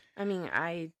brewery. I mean,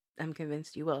 I'm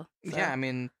convinced you will. So. Yeah, I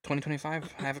mean,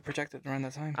 2025, I have it projected around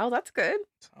that time. Oh, that's good.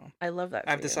 So I love that.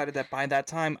 I've decided that by that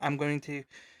time, I'm going to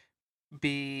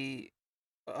be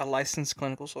a licensed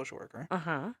clinical social worker.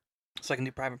 So I can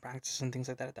do private practice and things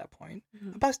like that at that point.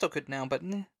 I probably still could now, but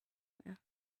yeah.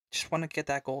 Just want to get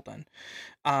that goal done,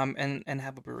 and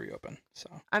have a brewery open. So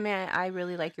I mean, I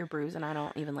really like your brews, and I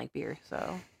don't even like beer.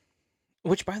 So,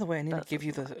 which, by the way, I need to give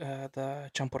you the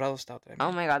Champorado stout that I made.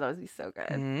 Oh my god, that would be so good.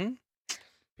 Mm-hmm.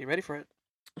 Be ready for it.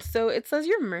 So it says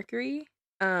your Mercury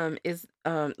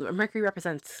Mercury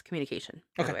represents communication.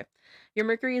 By the way. Your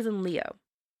Mercury is in Leo,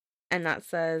 and that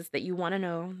says that you want to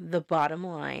know the bottom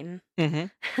line.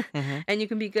 And you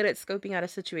can be good at scoping out a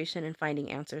situation and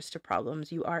finding answers to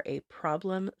problems. You are a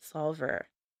problem solver.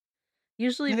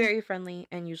 Usually very friendly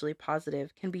and usually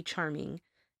positive, can be charming.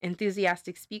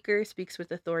 Enthusiastic speaker, speaks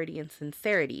with authority and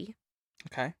sincerity.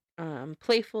 Okay.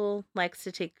 Playful, likes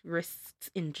to take risks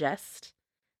in jest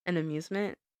and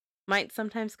amusement. Might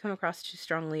sometimes come across too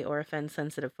strongly or offend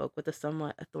sensitive folk with a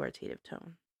somewhat authoritative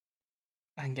tone.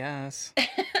 I guess.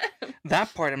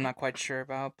 That part I'm not quite sure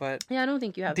about, but... Yeah, I don't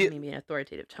think you have maybe an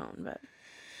authoritative tone, but...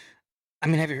 I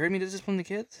mean, have you heard me discipline the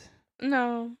kids?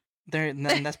 No.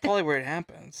 That's probably where it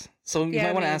happens. So you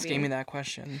might want to ask Amy that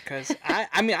question, because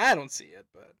I mean, I don't see it,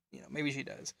 but, maybe she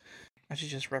does. I should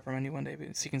just reprimand you one day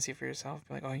so you can see for yourself.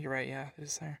 Be like, oh, you're right, yeah, it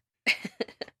is there.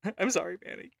 I'm sorry,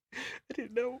 Manny. I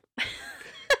didn't know.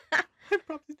 I'd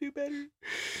probably do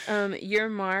better. Your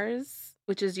Mars,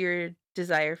 which is your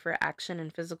desire for action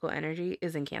and physical energy,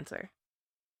 is in Cancer.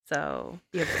 So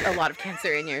you have a lot of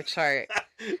Cancer in your chart.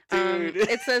 Dude.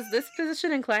 It says this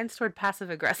position inclines toward passive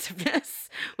aggressiveness,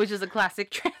 which is a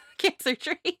classic Cancer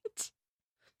trait.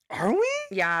 Are we?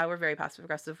 Yeah, we're very passive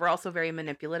aggressive. We're also very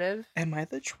manipulative. Am I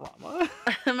the drama?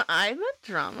 Am I the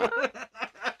drama?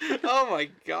 Oh my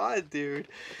god, dude.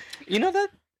 You know that?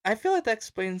 I feel like that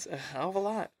explains a hell of a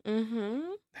lot.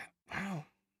 Wow.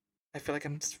 I feel like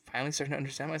I'm finally starting to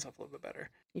understand myself a little bit better.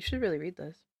 You should really read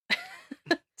this.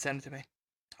 Send it to me.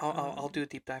 I'll do a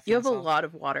deep dive. You have a lot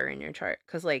of water in your chart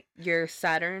because, like, your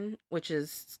Saturn, which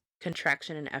is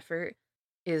contraction and effort,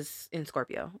 is in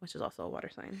Scorpio, which is also a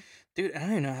water sign. Dude, I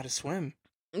don't even know how to swim.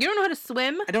 You don't know how to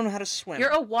swim? I don't know how to swim.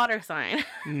 You're a water sign.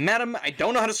 Madam, I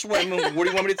don't know how to swim. What do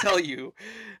you want me to tell you?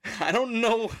 I don't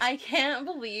know. I can't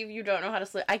believe you don't know how to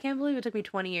swim. I can't believe it took me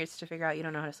 20 years to figure out you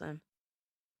don't know how to swim.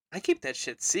 I keep that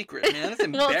shit secret, man. That's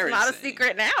embarrassing. Well, it's not a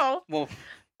secret now. Well,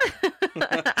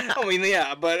 I mean,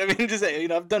 yeah, but I mean, just say,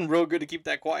 I've done real good to keep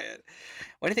that quiet.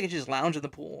 Why do you think I just lounge in the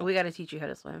pool? We got to teach you how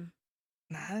to swim.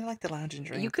 Nah, I like the lounge and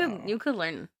drink. You could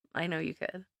learn. I know you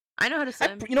could. I know how to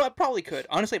swim. I probably could.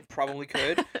 Honestly, I probably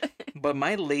could. But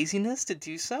my laziness to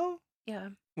do so, yeah,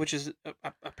 which is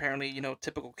apparently,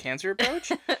 typical Cancer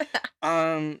approach,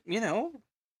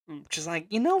 just like,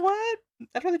 you know what?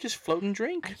 I'd rather just float and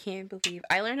drink. I can't believe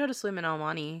I learned how to swim in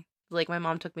Almani. Like, my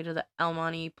mom took me to the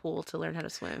Almani pool to learn how to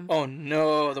swim. Oh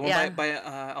no, the one by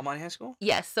Almani High School?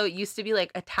 Yes, so it used to be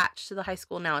like attached to the high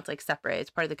school. Now it's like separate. It's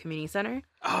part of the community center.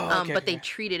 Oh, okay, but they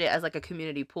treated it as like a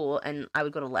community pool, and I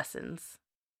would go to lessons.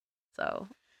 So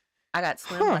I got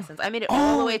swim lessons. I made it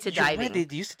all the way to diving. Right.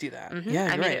 They used to do that. Yeah,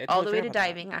 I made it all the way to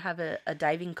diving. I have a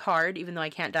diving card, even though I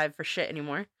can't dive for shit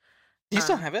anymore. Do you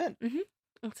still have it?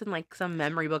 It's in like some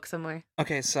memory book somewhere.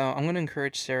 Okay, so I'm gonna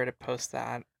encourage Sarah to post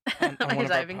that on one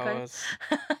of our posts.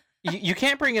 You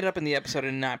can't bring it up in the episode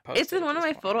and not post it. It's in one of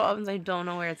my photo albums. I don't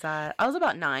know where it's at. I was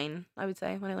about 9, I would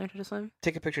say, when I learned how to swim.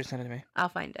 Take a picture and send it to me. I'll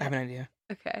find it. I have an idea.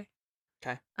 Okay.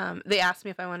 Okay. They asked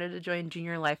me if I wanted to join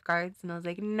junior lifeguards, and I was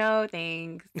like, no,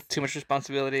 thanks. Too much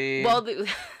responsibility. Well,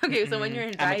 okay, so when you're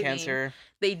in diving, cancer.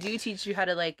 They do teach you how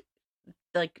to like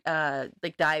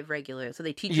dive regularly. So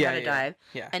they teach you how to dive.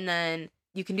 Yeah. And then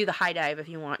you can do the high dive if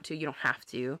you want to. You don't have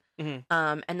to.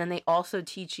 Mm-hmm. And then they also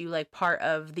teach you, like, part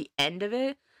of the end of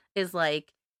it is,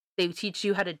 like, they teach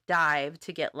you how to dive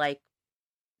to get, like,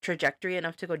 trajectory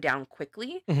enough to go down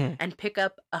quickly and pick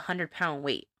up 100-pound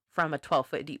weight from a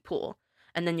 12-foot deep pool.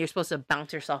 And then you're supposed to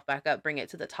bounce yourself back up, bring it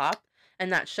to the top.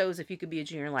 And that shows if you could be a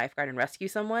junior lifeguard and rescue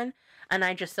someone. And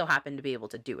I just so happened to be able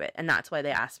to do it. And that's why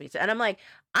they asked me to. And I'm like,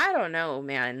 I don't know,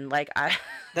 man. Like,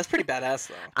 That's pretty badass,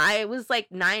 though. I was like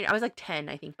 9. I was like 10,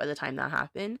 I think, by the time that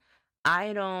happened.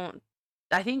 I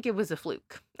think it was a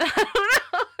fluke. I don't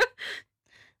know.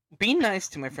 Be nice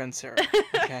to my friend Sarah.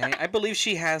 Okay, I believe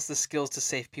she has the skills to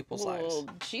save people's lives.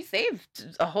 She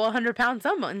saved a whole 100-pound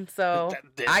someone, so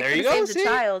I there could you go. save a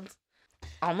child,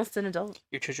 almost an adult.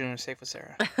 Your children are safe with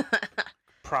Sarah.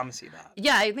 Promise you that.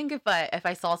 Yeah, I think if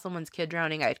I saw someone's kid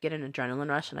drowning, I'd get an adrenaline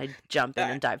rush and I'd jump in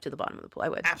and dive to the bottom of the pool. I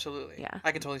would. Absolutely. Yeah.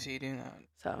 I can totally see you doing that.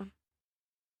 So.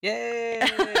 Yay!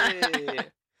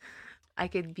 I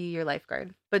could be your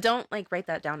lifeguard, but don't like write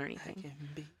that down or anything. I can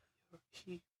be your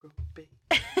hero, baby.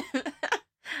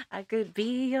 I could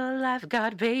be your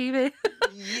lifeguard, baby.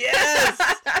 Yes!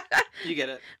 You get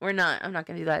it. I'm not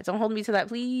gonna do that. Don't hold me to that,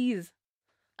 please.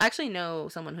 I actually know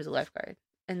someone who's a lifeguard,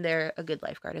 and they're a good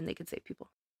lifeguard, and they could save people.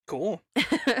 Cool.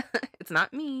 It's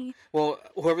not me. Well,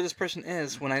 whoever this person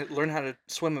is, when I learn how to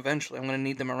swim eventually, I'm going to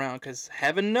need them around, because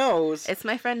heaven knows... It's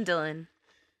my friend Dylan.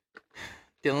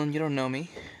 Dylan, you don't know me,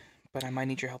 but I might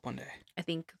need your help one day. I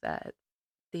think that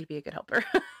they'd be a good helper.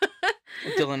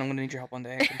 Dylan, I'm going to need your help one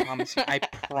day. I can promise you. I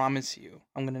promise you,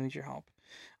 I'm going to need your help.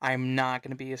 I'm not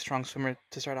going to be a strong swimmer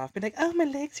to start off. Be like, oh, my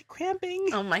legs are cramping.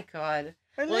 Oh, my God.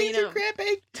 My legs are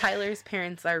cramping. Tyler's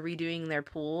parents are redoing their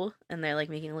pool, and they're, like,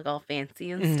 making it look all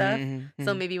fancy and stuff.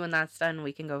 So maybe when that's done,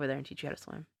 we can go over there and teach you how to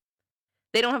swim.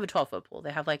 They don't have a 12-foot pool.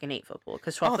 They have, like, an 8-foot pool,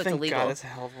 because 12-foot's illegal. Oh, thank God. That's a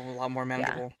hell of a lot more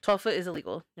manageable. Yeah. 12 foot is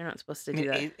illegal. You're not supposed to do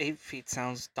that. 8 feet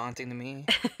sounds daunting to me.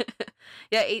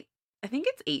 Yeah, I think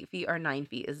it's 8 feet or 9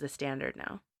 feet is the standard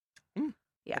now.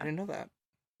 Yeah. I didn't know that.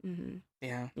 Mm-hmm.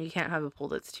 Yeah. You can't have a pool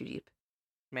that's too deep.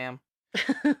 Ma'am.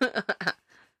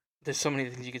 There's so many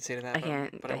things you could say to that. I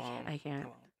can't. But I won't. I can't.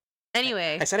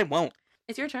 Anyway. I said I won't.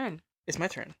 It's your turn. It's my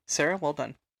turn. Sarah, well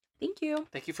done. Thank you.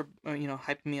 Thank you for,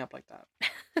 hyping me up like that.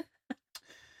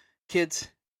 Kids,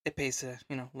 it pays to,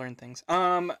 learn things.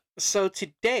 So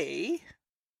today,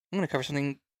 I'm going to cover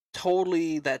something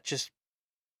totally that just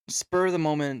spur of the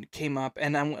moment came up.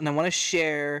 And I want to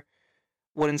share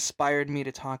what inspired me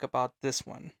to talk about this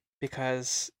one.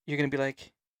 Because you're going to be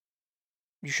like,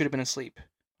 you should have been asleep.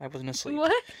 I wasn't asleep.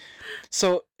 What?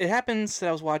 So it happens that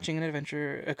I was watching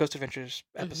a Ghost Adventures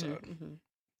episode. Mm-hmm.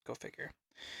 Go figure.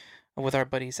 With our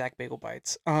buddy Zach Bagel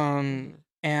Bites. And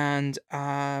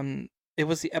it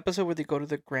was the episode where they go to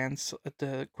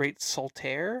the Great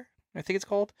Saltaire, I think it's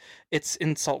called. It's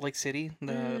in Salt Lake City,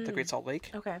 the Great Salt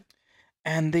Lake. Okay.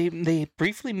 And they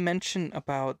briefly mention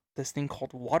about this thing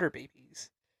called water babies.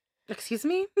 Excuse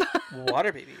me?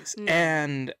 Water babies. No.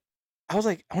 And I was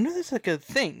like, I wonder if that's like a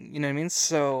thing, you know what I mean?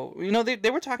 So, they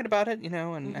were talking about it,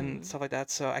 and stuff like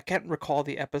that. So I can't recall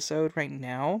the episode right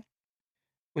now.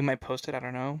 We might post it, I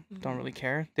don't know. Don't really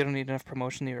care. They don't need enough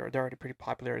promotion. They're already pretty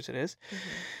popular as it is.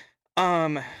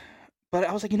 But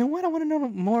I was like, you know what? I want to know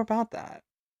more about that.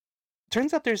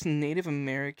 Turns out there's Native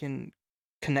American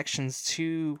connections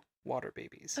to water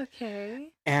babies. Okay.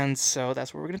 And so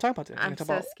that's what we're going to talk about today. I'm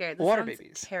so scared. This water sounds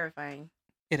babies. Terrifying.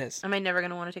 It is. Am I never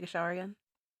going to want to take a shower again?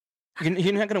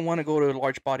 You're not going to want to go to a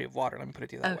large body of water. Let me put it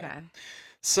to you that way. Okay.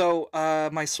 So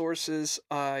my sources,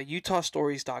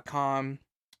 utahstories.com,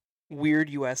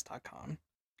 weirdus.com.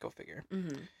 Go figure.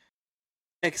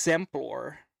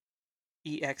 Exemplore,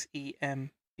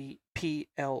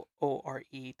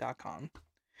 EXEMPLORE.com.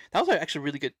 That was actually a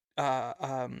really good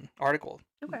article.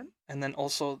 Okay. And then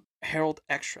also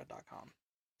heraldextra.com.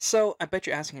 So I bet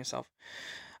you're asking yourself,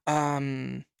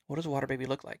 what does a water baby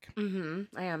look like?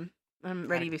 I am. I'm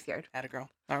ready to be scared. Atta girl.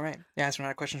 All right. Yeah, asking a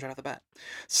lot of questions right off the bat.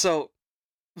 So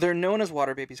they're known as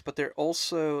water babies, but they've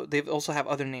also have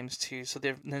other names too. So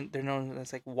they're known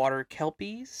as like water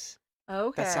kelpies.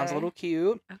 Okay. That sounds a little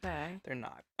cute. Okay. They're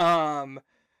not.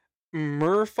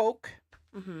 Merfolk.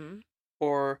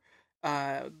 Or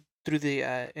through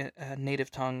the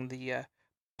native tongue, the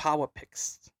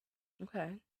Powapix. Okay.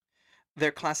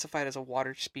 They're classified as a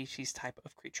water species type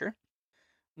of creature.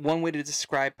 one way to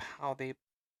describe how they,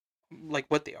 like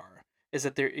what they are, is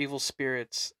that they're evil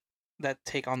spirits that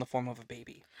take on the form of a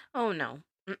baby. Oh no.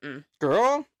 Mm-mm.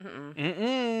 Girl? Mm-mm.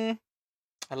 Mm-mm.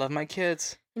 I love my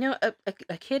kids. You know,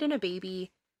 a kid and a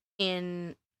baby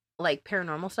in like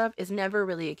paranormal stuff is never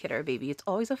really a kid or a baby. It's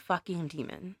always a fucking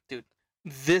demon. Dude,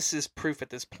 this is proof at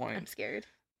this point. I'm scared.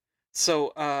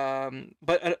 So,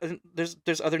 but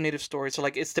there's other native stories. So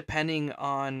like it's depending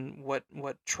on what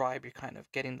tribe you're kind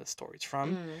of getting the stories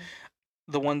from.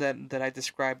 The one that I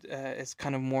described is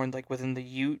kind of more like within the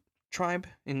Ute tribe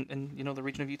in the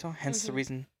region of Utah. Hence the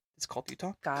reason it's called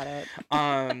Utah. Got it.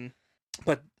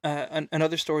 But in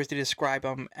other stories they describe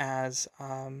them as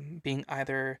being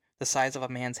either the size of a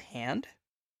man's hand.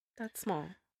 That's small.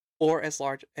 Or as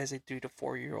large as a 3 to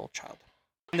 4-year-old child.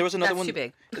 And there was another one. Too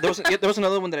big. There was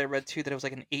another one that I read too that it was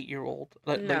like an 8-year-old.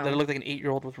 That looked like an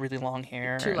 8-year-old with really long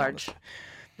hair. Too large.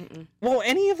 Well,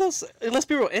 any of those. Let's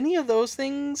be real. Any of those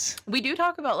things. We do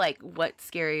talk about like what's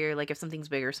scarier, like if something's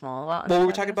big or small. A lot. Well, we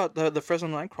were talking about the Fresno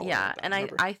Nightcrawler. Yeah, and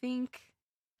I think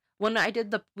when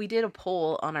we did a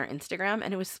poll on our Instagram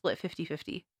and it was split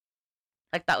 50-50.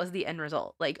 Like that was the end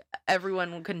result. Like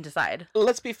everyone couldn't decide.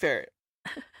 Let's be fair.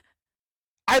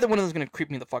 Either one of them is gonna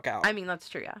creep me the fuck out. I mean, that's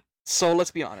true. Yeah. So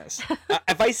let's be honest.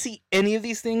 If I see any of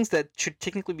these things that should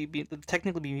technically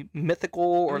be mythical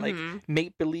or like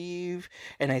make believe,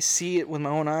 and I see it with my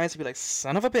own eyes, I'd be like,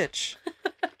 son of a bitch.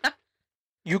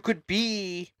 You could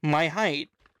be my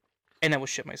height, and I will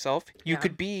shit myself. You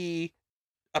could be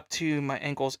up to my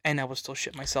ankles, and I will still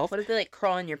shit myself. What if they like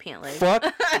crawl in your pant leg? Fuck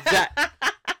that.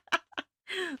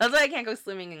 That's why I can't go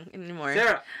swimming anymore.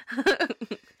 Sarah.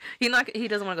 He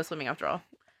doesn't want to go swimming after all.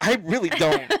 I really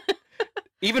don't.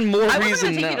 Even more reason. I was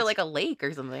gonna take you to like a lake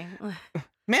or something.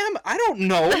 Ma'am, I don't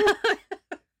know.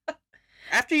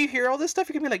 After you hear all this stuff,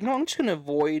 you're gonna be like, no, I'm just gonna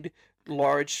avoid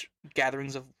large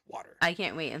gatherings of water. I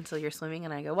can't wait until you're swimming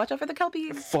and I go, watch out for the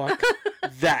kelpies. Fuck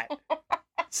that.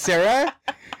 Sarah?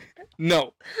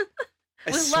 No.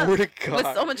 I swear to God.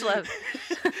 With so much love.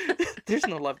 There's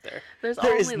no love there. There's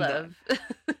only love.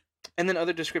 And then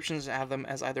other descriptions have them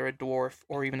as either a dwarf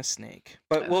or even a snake.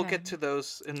 But we'll get to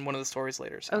those in one of the stories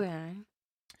later. So. Okay.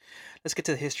 Let's get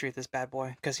to the history of this bad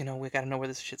boy, because, we gotta know where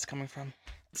this shit's coming from.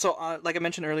 So, like I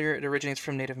mentioned earlier, it originates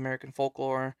from Native American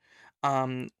folklore.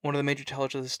 One of the major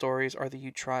tellers of the stories are the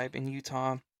Ute tribe in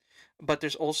Utah. But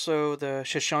there's also the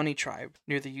Shoshone tribe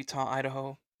near the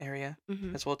Utah-Idaho area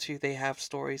as well, too. They have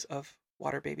stories of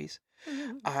water babies.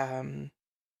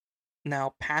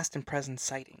 Now, past and present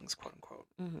sightings, quote-unquote,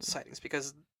 sightings,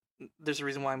 because there's a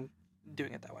reason why I'm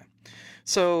doing it that way.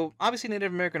 So obviously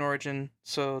Native American origin,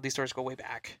 so these stories go way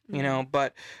back,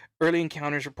 but early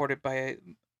encounters reported by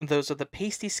those of the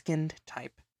pasty-skinned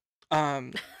type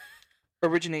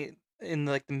originate in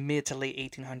like the mid to late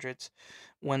 1800s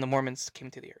when the Mormons came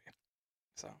to the area.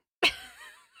 So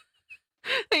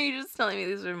Are you just telling me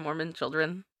these are Mormon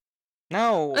children?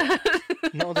 No,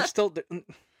 they're still.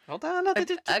 Hold on.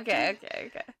 Okay.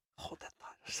 Hold that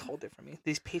thought. Just hold it for me.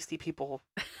 These pasty people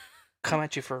come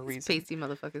at you for a reason. Pasty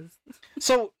motherfuckers.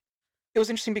 So it was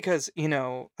interesting because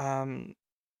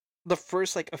the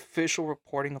first like official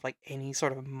reporting of like any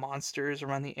sort of monsters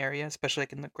around the area, especially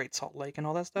like in the Great Salt Lake and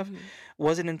all that stuff,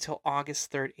 wasn't until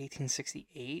August 3rd,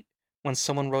 1868, when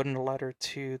someone wrote in a letter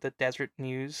to the Desert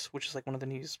News, which is like one of the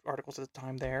news articles at the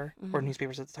time there, or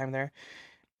newspapers at the time there,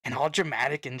 and all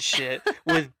dramatic and shit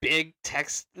with big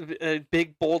text,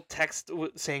 big bold text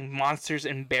saying monsters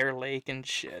in Bear Lake and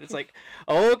shit. It's like,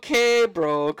 okay,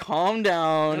 bro, calm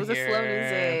down. It was here. a slow news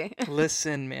day.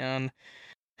 Listen, man,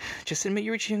 just admit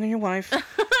you were cheating on your wife.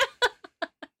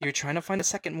 You're trying to find a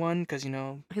second one because,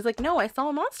 He's like, no, I saw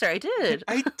a monster. I did.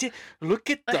 I did. Look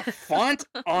at the font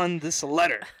on this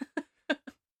letter.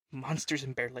 Monsters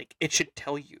in Bear Lake. It should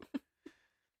tell you.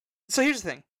 So here's the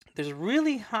thing. There's a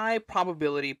really high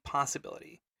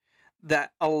possibility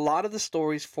that a lot of the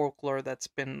stories folklore that's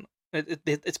been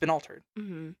it's been altered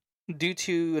due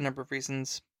to a number of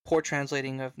reasons. Poor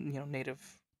translating of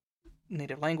native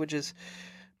languages.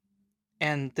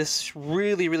 And this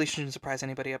really shouldn't surprise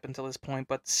anybody up until this point,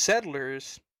 but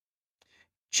settlers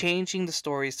changing the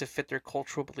stories to fit their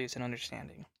cultural beliefs and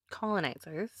understanding.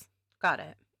 Colonizers. Got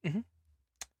it.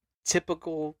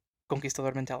 Typical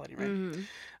conquistador mentality, right?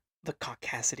 The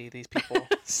caucasity of these people.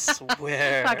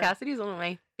 Swear. Caucasity is one of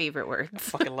my favorite words. I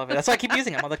fucking love it. That's why I keep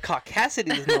using it. I'm on the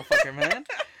caucasity of this motherfucker, man.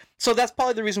 So that's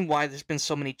probably the reason why there's been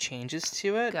so many changes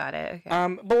to it. Got it.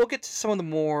 Okay. But we'll get to some of the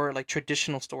more like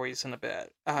traditional stories in a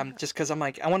bit. Just because I'm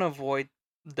like, I want to avoid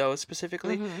those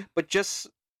specifically. But just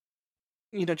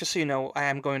so you know, I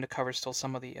am going to cover still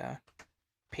some of the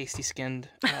pasty-skinned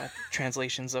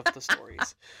translations of the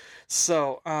stories.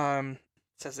 So,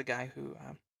 says the guy who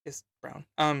is brown.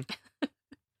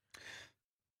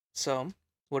 So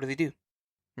what do they do,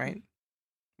 right?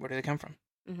 Where do they come from?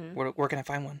 Mm-hmm. Where can I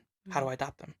find one? How do I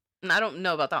adopt them? I don't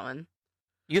know about that one.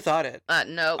 You thought it.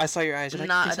 No. I saw your eyes. You're like,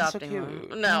 not this is so adopting cute.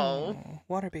 one. No. Oh,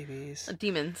 water babies.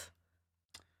 Demons.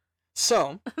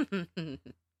 So,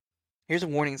 here's a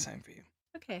warning sign for you.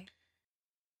 Okay.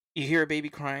 You hear a baby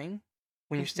crying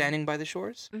when you're standing by the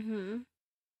shores? Mm-hmm.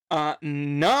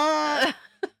 Not.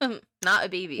 Not a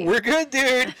baby. We're good,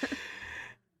 dude.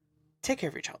 Take care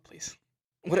of your child, please.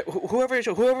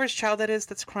 Whoever's child that is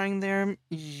that's crying there,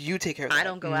 you take care of that. I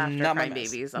don't go after Not my crying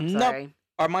mess. babies. I'm Nope. sorry.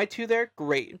 Are my two there?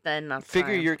 Great. Then that's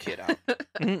Figure fine. your kid out.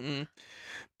 Mm-mm.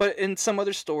 But in some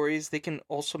other stories, they can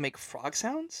also make frog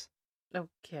sounds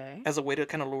Okay. as a way to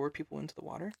kind of lure people into the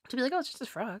water. To be like, oh, it's just a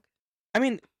frog. I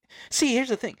mean, see, here's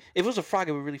the thing. If it was a frog,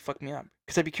 it would really fuck me up.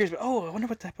 Because I'd be curious, I wonder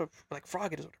what type of like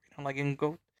frog it is. I'm like, and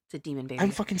go. It's a demon baby. I'm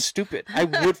fucking stupid. I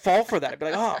would fall for that. I'd be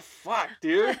like, oh, fuck,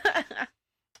 dude.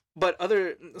 But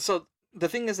so the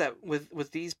thing is that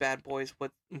with these bad boys,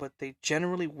 what they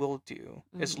generally will do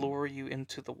is lure you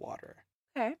into the water.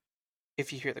 Okay.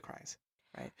 If you hear the cries,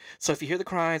 right? So if you hear the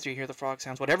cries or you hear the frog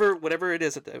sounds, whatever it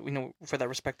is that for that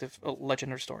respective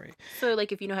legend or story. So,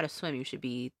 like, if you know how to swim, you should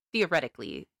be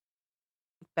theoretically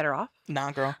better off.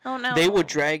 Nah, girl. Oh no. They would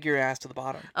drag your ass to the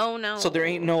bottom. Oh no. So there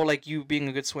ain't no like you being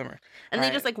a good swimmer. And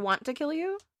they just like want to kill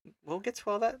you. We'll get to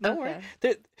all that. Don't worry.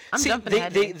 I'm jumping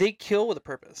ahead. They kill with a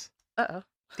purpose. Uh-oh.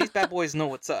 These bad boys know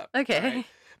what's up. Okay. Right?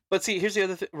 But see, here's the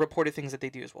other reported things that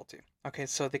they do as well too. Okay,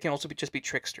 so they can also just be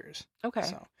tricksters. Okay.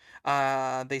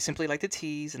 So, they simply like to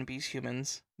tease and abuse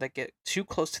humans that get too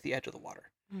close to the edge of the water.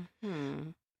 Hmm.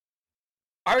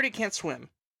 I already can't swim.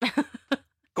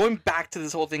 Going back to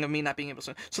this whole thing of me not being able to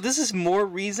swim. So this is more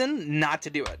reason not to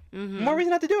do it. Mm-hmm. More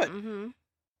reason not to do it. Mm-hmm.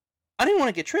 I didn't want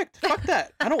to get tricked. Fuck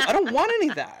that. I don't want any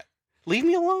of that. Leave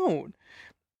me alone.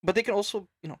 But they can also,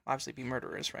 obviously be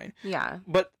murderers, right? Yeah.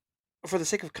 But for the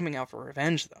sake of coming out for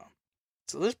revenge, though.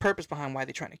 So there's purpose behind why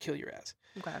they're trying to kill your ass.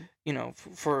 Okay.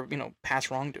 For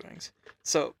past wrongdoings.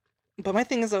 So, but my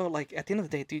thing is, though, like, at the end of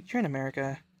the day, dude, you're in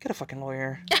America. Get a fucking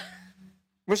lawyer.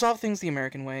 Resolve things the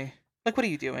American way. Like, what are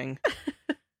you doing?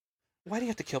 Why do you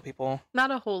have to kill people? Not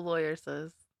a whole lawyer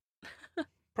says.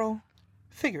 Bro,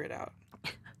 figure it out.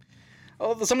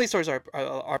 Oh, some of these stories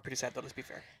are pretty sad, though, let's be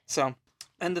fair. So,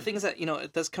 and the thing is that,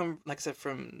 it does come, like I said,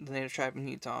 from the native tribe in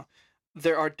Utah.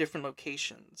 There are different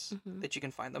locations that you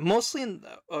can find them. Mostly,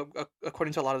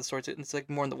 according to a lot of the stories, it's like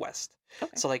more in the west.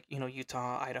 Okay. So, like,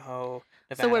 Utah, Idaho,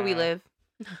 Nevada. So where we live.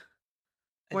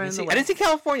 We're in the west. I didn't see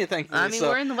California, thankfully. I mean,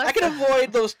 we're in the west. I can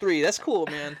avoid those three. That's cool,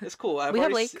 man. It's cool. We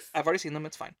have lakes. I've already seen them.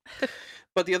 It's fine.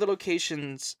 But the other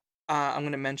locations, I'm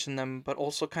going to mention them, but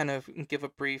also kind of give a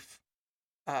brief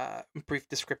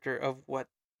descriptor of what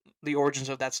the origins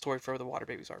of that story for the water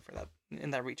babies are for that in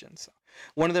that region. So,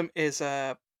 one of them is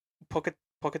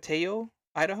Pocatello,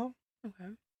 Idaho. Okay.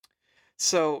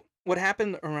 So, what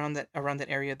happened around that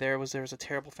area there was a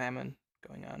terrible famine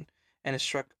going on, and it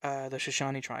struck the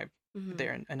Shoshone tribe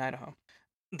there in Idaho.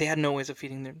 They had no ways of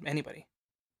feeding anybody,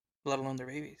 let alone their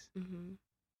babies.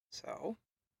 So,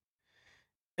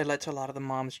 it led to a lot of the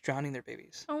moms drowning their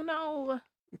babies. Oh no!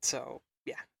 So,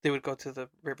 yeah, they would go to the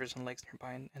rivers and lakes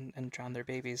nearby and drown their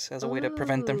babies as a way to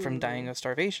prevent them from dying of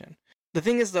starvation. The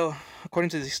thing is, though, according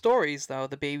to these stories, though,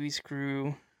 the babies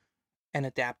grew and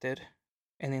adapted,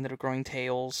 and they ended up growing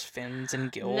tails, fins,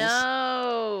 and gills.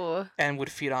 No! And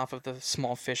would feed off of the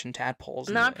small fish and tadpoles.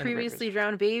 Not previously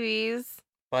drowned babies.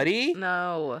 Buddy?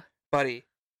 No. Buddy.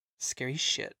 Scary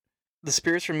shit. The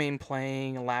spirits remain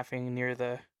playing and laughing near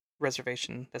the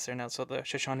reservation that's there now. So the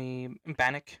Shoshone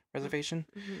Bannock Reservation.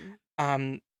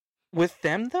 With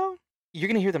them, though, you're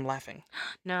going to hear them laughing.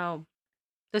 No.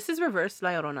 This is reverse La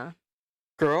Llorona.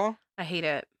 Girl? I hate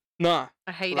it. Nah.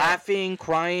 I hate laughing,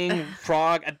 crying,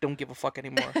 frog. I don't give a fuck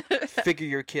anymore. Figure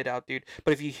your kid out, dude.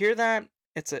 But if you hear that,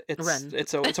 it's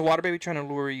a water baby trying to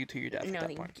lure you to your death at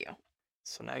that point. Thank you.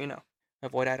 So now you know.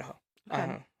 Avoid Idaho.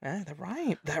 Okay.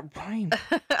 That rhyme.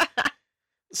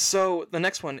 So the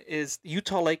next one is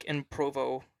Utah Lake in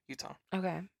Provo, Utah.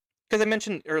 Okay. Because I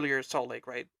mentioned earlier Salt Lake,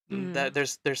 right? That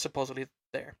there's supposedly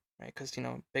there, right? Because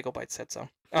Big Ol' Bite said so.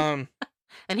 And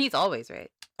he's always right.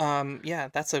 Yeah,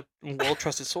 that's a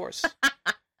well-trusted source.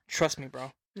 Trust me,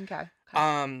 bro. Okay.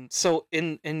 So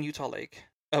in Utah Lake,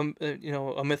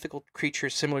 a mythical creature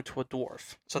similar to a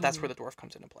dwarf. So that's where the dwarf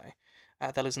comes into play.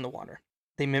 That lives in the water.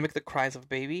 They mimic the cries of a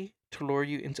baby to lure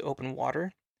you into open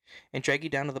water, and drag you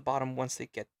down to the bottom once they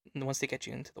get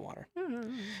you into the water.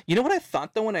 You know what I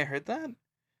thought though when I heard that?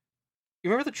 You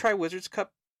remember the Tri-Wizards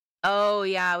Cup? Oh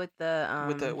yeah, with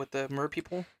the with the mer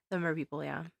people. The mer people,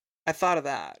 yeah. I thought of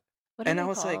that. What are And they I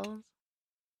was like, called?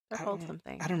 They're called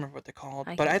something. I don't remember what they're called,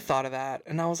 I but I can't. thought of that,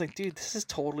 and I was like, dude, this is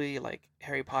totally like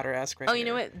Harry Potter-esque right Oh, you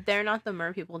know here. what? They're not the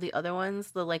mer people. The other ones,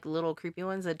 the like little creepy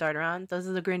ones that dart around, those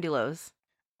are the Grindylows.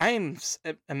 I am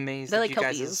amazed They're that like you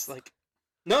guys kelpies. is like,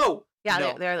 no, Yeah,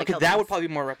 no. they're like Okay, that would kelpies. probably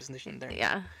be more representation there.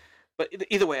 Yeah. But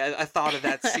either way, I thought of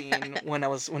that scene when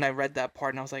I read that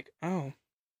part, and I was like, oh,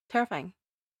 Terrifying.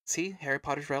 see, Harry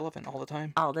Potter's relevant all the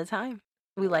time. All the time.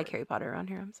 We like Harry Potter around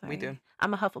here. I'm sorry. We do.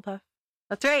 I'm a Hufflepuff.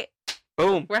 That's right.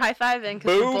 Boom. We're high-fiving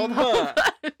because we're both Boom.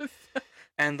 Hufflepuffs.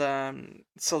 And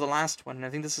so the last one, and I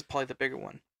think this is probably the bigger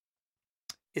one,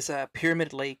 is a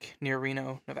Pyramid Lake near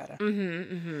Reno, Nevada.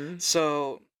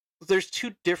 So there's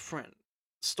two different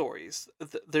stories.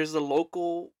 There's the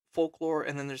local folklore,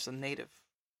 and then there's the Native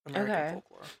American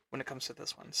folklore when it comes to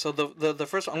this one. So the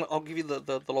first one, I'll give you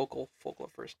the local folklore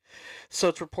first. So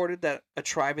it's reported that a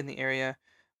tribe in the area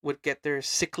would get their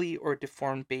sickly or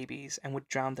deformed babies and would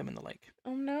drown them in the lake.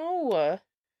 Oh no.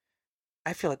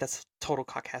 I feel like that's total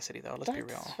Caucasity, though. Let's be real.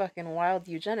 That's fucking wild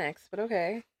eugenics, but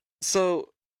okay. So,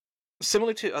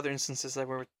 similar to other instances that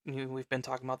we've been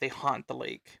talking about, they haunt the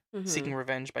lake, seeking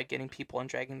revenge by getting people and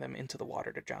dragging them into the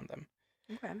water to drown them.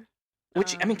 Okay.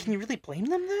 Which, I mean, can you really blame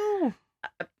them, though?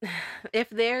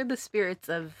 If they're the spirits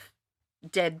of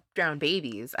dead, drowned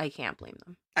babies, I can't blame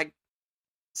them.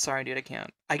 Sorry, dude, I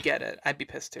can't. I get it. I'd be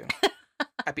pissed, too.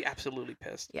 I'd be absolutely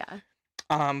pissed. Yeah.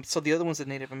 So the other one's the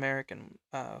Native American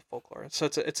folklore. So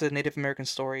it's a Native American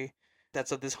story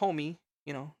that's of this homie,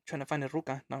 trying to find a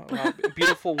ruca, a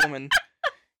beautiful woman.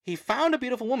 He found a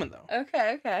beautiful woman, though.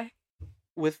 Okay.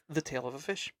 With the tail of a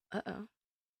fish. Uh-oh.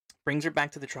 Brings her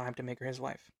back to the tribe to make her his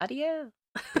wife. Adios.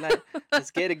 Like,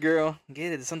 let's get it, girl.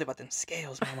 Get it. There's something about them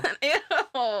scales, mama.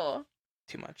 Ew.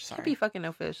 Too much. Sorry. Can't be fucking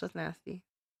no fish. That's nasty.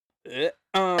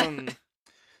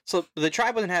 So the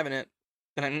tribe wasn't having it.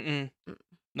 They're like,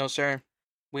 no, sir.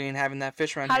 We ain't having that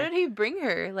fish around How here. did he bring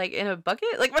her? Like, in a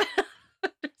bucket? Like, what?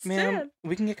 Ma'am,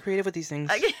 we can get creative with these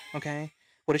things. Okay?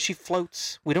 What if she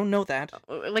floats? We don't know that.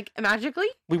 Like, magically?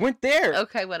 We weren't there.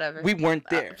 Okay, whatever. We weren't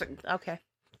there. Okay.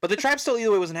 But the tribe still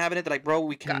either way wasn't having it. They're like, bro,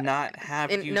 we cannot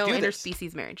have you no do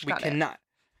interspecies marriage. We cannot.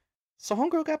 So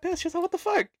homegirl got pissed. She was like, what the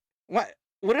fuck? What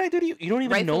did I do to you? You don't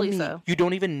even know me. So. You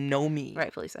don't even know me.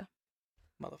 Rightfully so.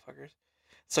 Motherfuckers.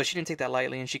 So she didn't take that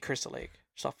lightly, and she cursed the lake.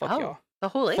 So fuck y'all. The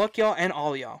whole lake? Fuck y'all and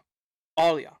all y'all.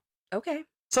 All y'all. Okay.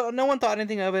 So no one thought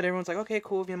anything of it. Everyone's like, okay,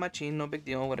 cool, bien machine, no big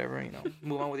deal, whatever,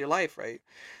 move on with your life, right?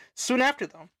 Soon after,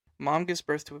 though, mom gives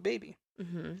birth to a baby.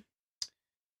 Mm-hmm.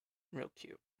 Real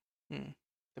cute.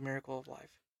 The miracle of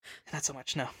life. Not so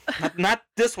much, no. Not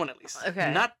this one, at least.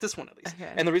 Okay. Not this one, at least.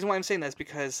 Okay. And the reason why I'm saying that is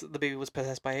because the baby was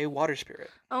possessed by a water spirit.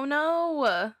 Oh,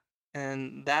 no.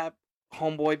 And that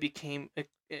homeboy became,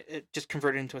 it just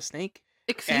converted into a snake.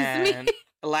 Excuse me? And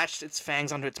latched its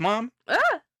fangs onto its mom.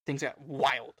 Ah! Things got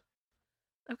wild.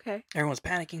 Okay. Everyone's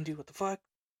panicking, dude, what the fuck?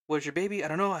 Where's your baby? I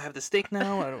don't know. I have the snake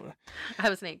now. I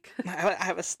have a snake. I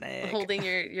have a snake. Holding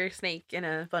your snake in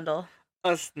a bundle.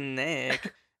 A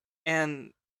snake.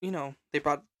 And, they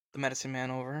brought the medicine man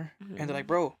over. And they're like,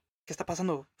 bro, ¿qué está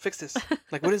pasando? Fix this.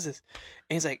 Like, what is this?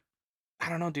 And he's like, I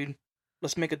don't know, dude.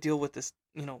 Let's make a deal with this,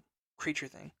 creature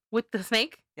thing. With the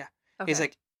snake? Yeah. Okay. He's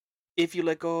like, if you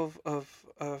let go of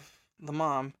the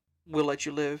mom, we'll let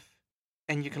you live.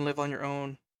 And you can live on your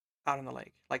own out in the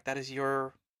lake. Like, that is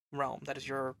your realm. That is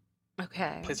your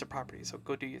place of property. So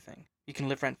go do your thing. You can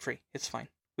live rent free. It's fine.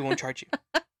 We won't charge you.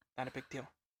 Not a big deal.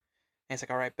 And he's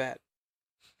like, all right, bet.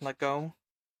 Let go.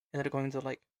 And they're going into the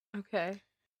lake. Okay.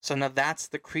 So now that's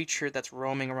the creature that's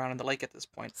roaming around in the lake at this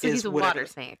point. So he's a water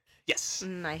snake. Yes.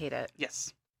 I hate it.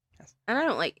 Yes. And I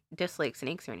don't dislike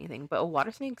snakes or anything, but a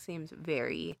water snake seems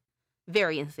very,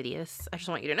 very insidious. I just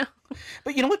want you to know.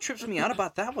 But you know what trips me out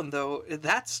about that one, though,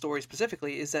 that story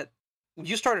specifically, is that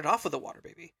you started off with a water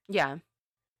baby. Yeah.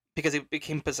 Because it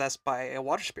became possessed by a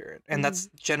water spirit. And that's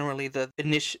generally the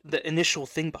initial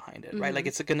thing behind it, right? Like,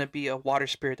 it's going to be a water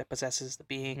spirit that possesses the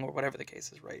being or whatever the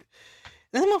case is, right?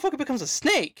 And then the motherfucker becomes a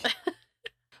snake.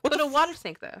 But a water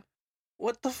snake, though.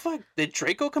 What the fuck? Did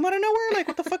Draco come out of nowhere? Like,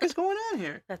 what the fuck is going on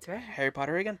here? That's right. Harry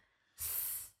Potter again.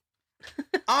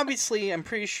 Obviously, I'm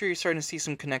pretty sure you're starting to see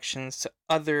some connections to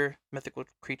other mythical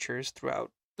creatures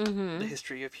throughout the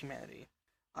history of humanity.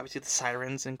 Obviously, the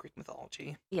sirens in Greek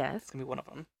mythology. Yes. It's going to be one of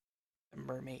them. The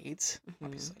mermaids,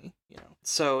 obviously,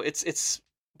 So it's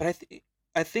but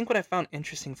I think what I found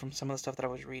interesting from some of the stuff that I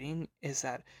was reading is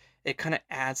that it kind of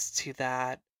adds to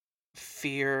that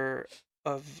fear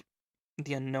of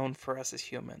the unknown for us as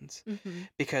humans,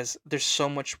 because there's so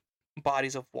much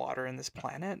bodies of water in this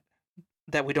planet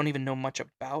that we don't even know much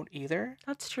about either.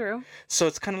 That's true. So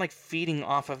it's kind of like feeding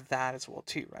off of that as well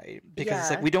too, right? Because it's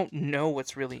like Yeah. we don't know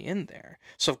what's really in there.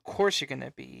 So of course you're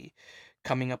gonna be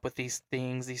coming up with these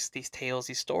things, these tales,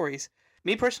 these stories.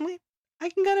 Me personally, I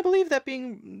can kind of believe that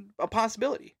being a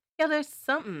possibility. Yeah, there's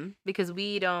something because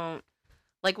we don't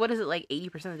like what is it like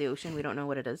 80% of the ocean we don't know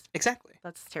what it is. Exactly.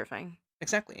 That's terrifying.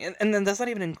 Exactly. And then that's not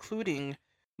even including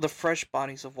the fresh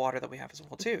bodies of water that we have as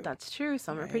well too. That's true.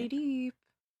 Some are pretty Right. deep.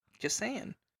 Just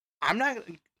saying. I'm not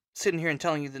sitting here and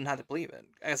telling you not to believe it,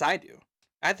 as I do.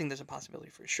 I think there's a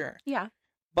possibility for sure. Yeah.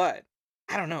 But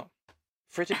I don't know.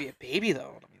 For it to be a baby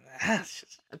though, I mean, that's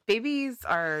just... Babies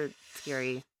are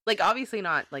scary. Like obviously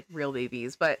not like real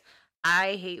babies, but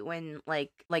I hate when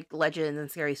like legends and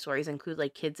scary stories include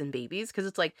like kids and babies because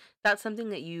it's like that's something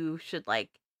that you should like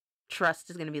trust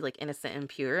is going to be like innocent and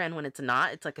pure, and when it's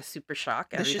not, it's like a super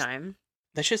shock That's every just- time.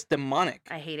 That's just demonic.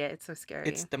 I hate it. It's so scary.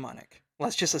 It's demonic.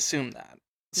 Let's just assume that.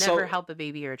 Never help a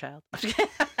baby or a child.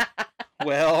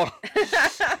 Well,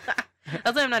 That's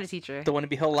why I'm not a teacher. don't want to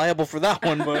be held liable for that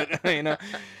one, but you know.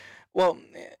 Well,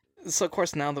 so of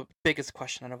course now the biggest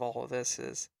question out of all of this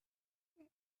is,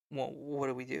 well, what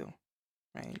do we do,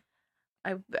 right?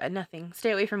 Nothing.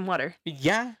 Stay away from water.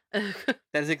 Yeah, that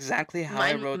is exactly how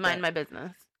I wrote that. Mind my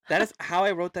business. That is how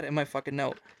I wrote that in my fucking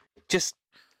note. Just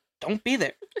don't be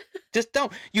there. Just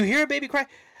don't. You hear a baby cry?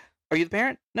 Are you the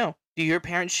parent? No. Do you hear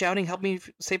parents shouting, "Help me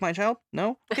save my child"?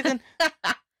 No. Okay, then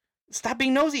stop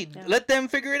being nosy. Yeah. Let them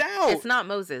figure it out. It's not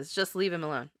Moses. Just leave him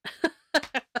alone.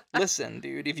 Listen,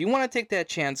 dude. If you want to take that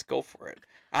chance, go for it.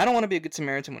 I don't want to be a good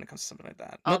Samaritan when it comes to something like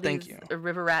that. No, All thank these you.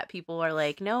 river rat people are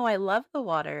like, no, I love the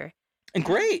water. And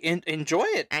great, and enjoy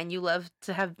it. And you love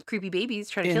to have creepy babies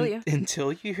try to kill you.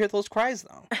 Until you hear those cries,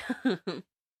 though.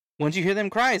 Once you hear them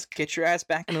cries, get your ass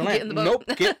back in the Get land. in the boat.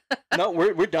 Nope. No,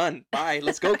 we're done. Bye.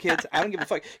 Let's go, kids. I don't give a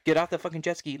fuck. Get off the fucking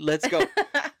jet ski. Let's go.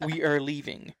 We are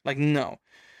leaving. Like, no.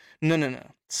 No.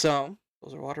 So,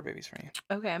 those are water babies for you.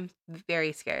 Okay, I'm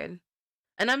very scared.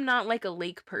 And I'm not like a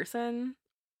lake person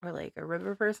or like a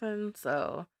river person,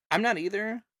 so I'm not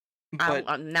either.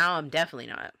 But now I'm definitely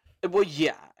not. well,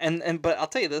 yeah. And but I'll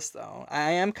tell you this though.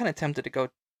 I am kind of tempted to go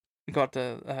out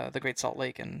to the Great Salt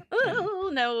Lake and Oh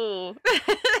no.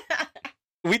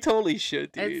 we totally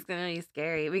should, dude. It's gonna be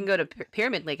scary. We can go to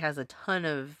Pyramid Lake. Has a ton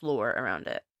of lore around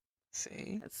it.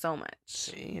 See? It's so much.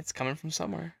 See? It's coming from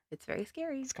somewhere. It's very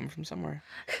scary. It's coming from somewhere.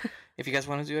 If you guys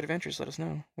want to do adventures, let us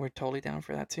know. We're totally down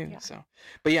for that too. Yeah. So,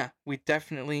 but yeah, we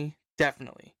definitely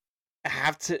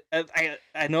have to.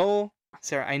 I know,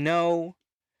 Sarah. I know.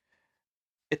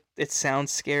 It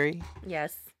sounds scary.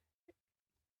 Yes.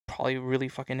 Probably really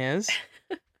fucking is.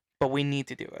 But we need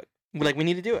to do it. We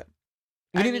need to do it.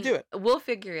 We need to do it. We'll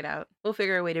figure it out. We'll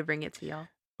figure a way to bring it to y'all.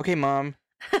 Okay, Mom.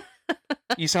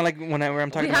 You sound like whenever I'm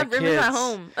talking We to have my rivers kids. at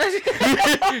home.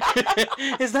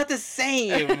 It's not the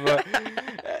same.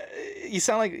 You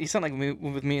sound like me,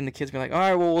 with me and the kids being like, all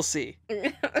right, well, we'll see.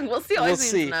 We'll see. All We'll these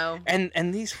see. know.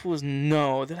 And these fools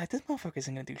know. They're like, this motherfucker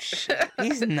isn't gonna do shit.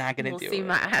 He's not gonna We'll do see it.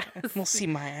 my ass. We'll see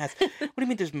my ass. What do you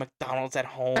mean there's McDonald's at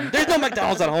home? There's no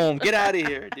McDonald's at home. Get out of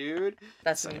here, dude.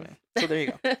 That's So me. anyway, so there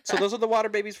you go. So those are the water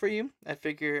babies for you. I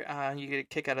figure you get a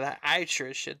kick out of that. I sure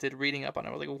as shit did reading up on it.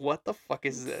 I was like, what the fuck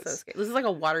is So this? scary. This is like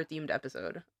a water themed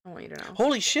episode. I want you to know.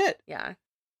 Holy shit. Yeah.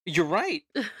 You're right.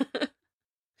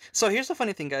 So here's the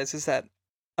funny thing, guys, is that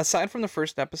aside from the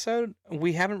first episode,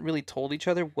 we haven't really told each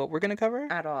other what we're going to cover.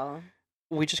 At all.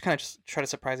 We just kind of just try to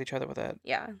surprise each other with it.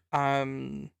 Yeah.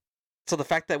 So the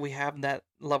fact that we have that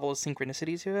level of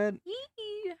synchronicity to it,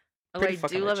 Yee. Oh, Pretty I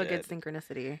fucking do love a good legit.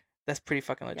 synchronicity. that's pretty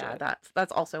fucking legit. Yeah,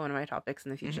 that's also one of my topics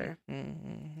in the future.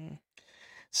 Mm-hmm.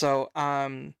 So,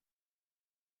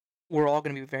 we're all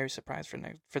going to be very surprised for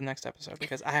the next episode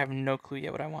because I have no clue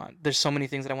yet what I want. There's so many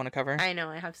things that I want to cover. I know.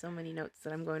 I have so many notes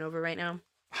that I'm going over right now.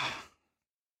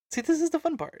 See, this is the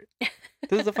fun part.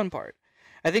 This is the fun part.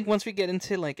 I think once we get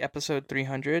into like episode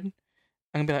 300, I'm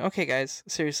gonna be like, okay, guys,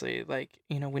 seriously, like,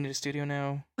 we need a studio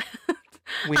now.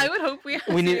 I would hope we have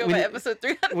we need- studio we by need- episode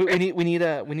 300. we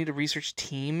need a research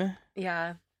team.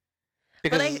 Yeah.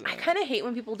 Because But I kind of hate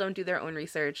when people don't do their own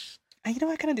research. I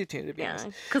kind of do too, to be Yeah,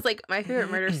 honest. because like My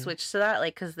Favorite Murder switched to that,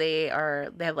 like because they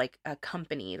have like a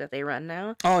company that they run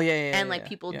now, Oh yeah. and like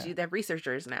people yeah. they have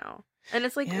researchers now, and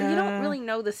it's like well, you Yeah. don't really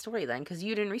know the story then because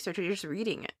you didn't research it, you're just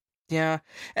reading it. Yeah.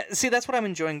 See, that's what I'm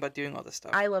enjoying about doing all this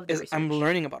stuff. I love the is research. I'm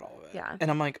learning about all of it. Yeah. And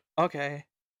I'm like, okay,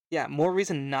 yeah, more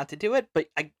reason not to do it, but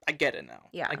I get it now.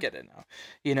 Yeah. I get it now.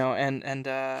 And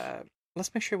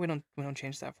let's make sure we don't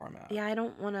change that format. Yeah, I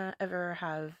don't want to ever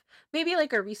have maybe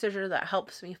like a researcher that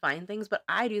helps me find things, but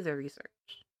I do the research.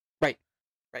 Right.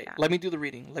 right? Yeah. Let me do the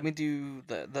reading. Let me do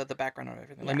the background of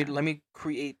everything. Yeah. Let me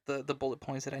create the bullet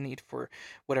points that I need for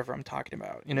whatever I'm talking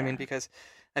about. You know what I mean? Yeah. Because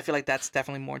I feel like that's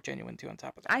definitely more genuine too. On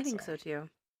top of that, I think so too.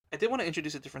 I did want to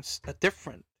introduce a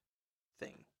different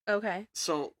thing. Okay.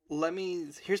 So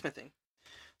here's my thing.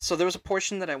 So there was a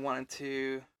portion that I wanted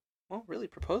to, well, really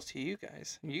propose to you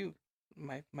guys. You,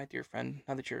 my dear friend,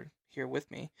 now that you're here with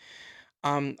me.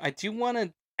 I do want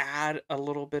to add a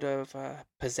little bit of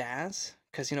pizzazz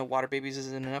because water babies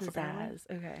isn't enough apparently.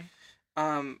 Pizzazz. Okay.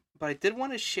 But I did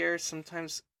want to share.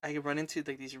 Sometimes I run into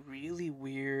like these really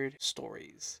weird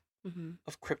stories Mm-hmm.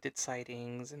 of cryptid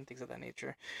sightings and things of that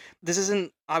nature. This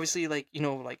isn't obviously like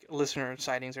like listener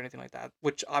sightings or anything like that,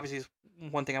 which obviously is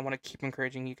one thing I want to keep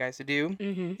encouraging you guys to do.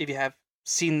 Mm-hmm. If you have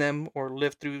seen them or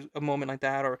lived through a moment like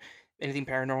that or anything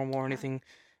paranormal or anything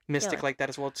mystic like that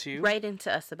as well too. Write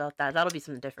into us about that. That'll be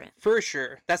something different. For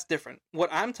sure. That's different. What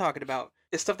I'm talking about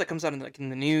is stuff that comes out in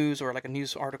the news or like a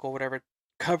news article, whatever,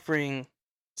 covering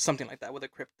something like that with a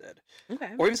cryptid.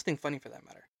 Okay. Or even something funny for that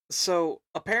matter. So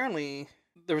apparently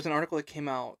there was an article that came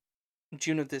out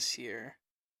June of this year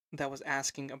that was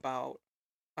asking about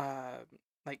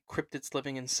like cryptids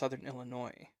living in southern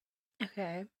Illinois.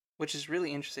 Okay. Which is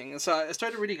really interesting. So I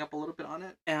started reading up a little bit on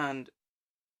it, and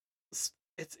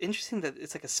it's interesting that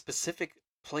it's like a specific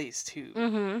place too.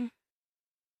 Mm-hmm.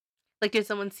 Like, did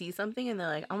someone see something and they're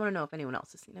like, I want to know if anyone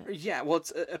else has seen it? Yeah, well,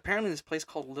 it's apparently this place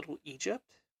called Little Egypt.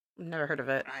 Never heard of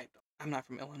it. I'm not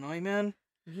from Illinois, man.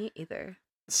 Me either.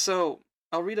 So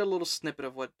I'll read a little snippet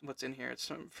of what's in here.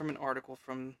 It's from an article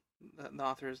from the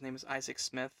author. His name is Isaac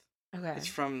Smith. Okay. It's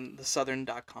from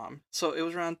thesouthern.com. So it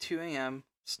was around 2 a.m.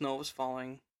 Snow was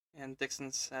falling, and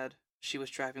Dixon said she was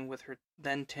driving with her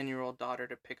then 10-year-old daughter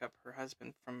to pick up her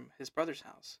husband from his brother's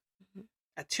house. Mm-hmm.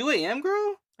 At 2 a.m.,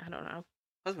 girl? I don't know.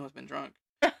 Husband must have been drunk.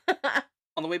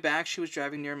 On the way back, she was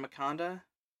driving near Maconda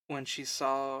when she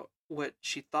saw what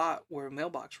she thought were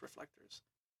mailbox reflectors.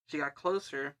 She got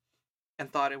closer and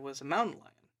thought it was a mountain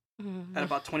lion. Mm-hmm. At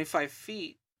about 25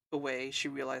 feet away, she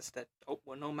realized that,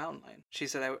 no mountain lion. She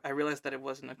said, I realized that it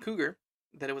wasn't a cougar,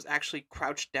 that it was actually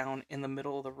crouched down in the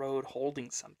middle of the road holding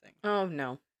something. Oh,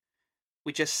 no.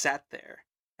 We just sat there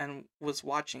and was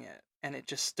watching it, and it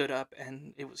just stood up,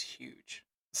 and it was huge.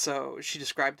 So she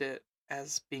described it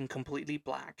as being completely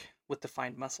black with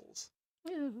defined muscles.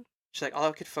 Ew. She's like, all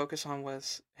I could focus on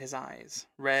was his eyes.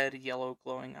 Red, yellow,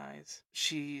 glowing eyes.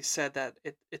 She said that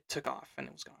it took off and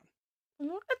it was gone.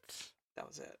 What? That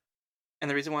was it. And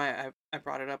the reason why I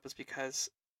brought it up is because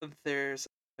there's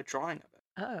a drawing of it.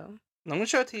 Uh-oh. I'm going to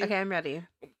show it to you. Okay, I'm ready.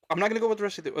 I'm not going to go with the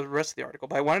rest of the article,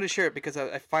 but I wanted to share it because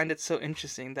I find it so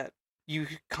interesting that you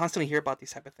constantly hear about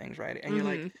these type of things, right? And you're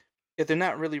like, if they're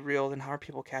not really real, then how are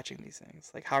people catching these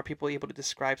things? Like, how are people able to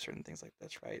describe certain things like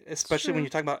this, right? Especially when you're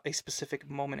talking about a specific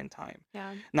moment in time.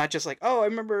 Yeah. Not just like, I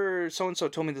remember so-and-so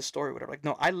told me this story, whatever. Like,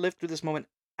 no, I lived through this moment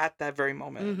at that very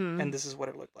moment, and this is what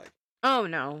it looked like. Oh,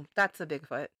 no. That's a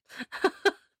Bigfoot.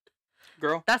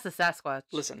 Girl. That's a Sasquatch.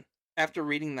 Listen, after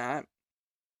reading that,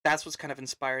 that's what's kind of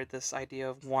inspired this idea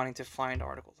of wanting to find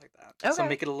articles like that. Okay. So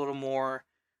make it a little more,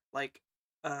 like,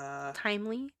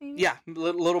 timely, maybe? Yeah, a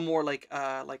little more like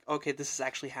okay, this has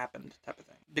actually happened type of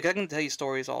thing. Because I can tell you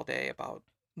stories all day about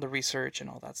the research and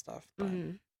all that stuff, but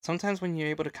sometimes when you're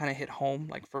able to kind of hit home,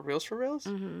 like for reals,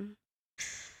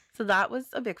 So that was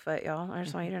a Bigfoot, y'all. I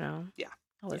just want you to know. Yeah,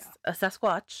 it was a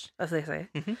Sasquatch, as they say,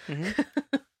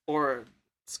 or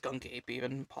skunk ape,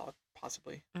 even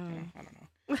possibly. I don't know.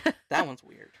 That one's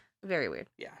weird. Very weird.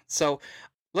 Yeah. So.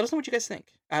 Let us know what you guys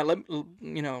think.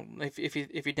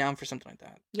 If you're down for something like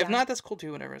that. Yeah. If not, that's cool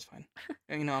too. Whatever, it's fine.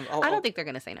 I don't think they're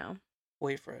gonna say no.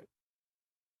 Wait for it.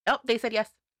 Oh, they said yes.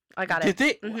 I got it.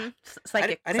 Did they?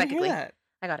 Psychic. I didn't hear that.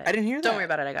 I got it. I didn't hear that. Don't worry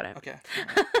about it. I got it. Okay.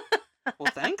 Right.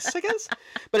 Well, thanks, I guess.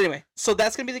 But anyway, so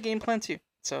that's gonna be the game plan too.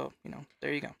 So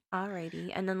there you go.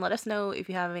 Alrighty, and then let us know if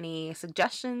you have any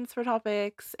suggestions for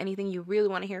topics, anything you really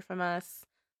want to hear from us.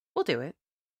 We'll do it.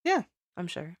 Yeah, I'm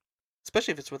sure.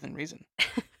 Especially if it's within reason.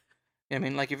 I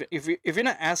mean, like if you're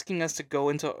not asking us to go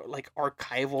into like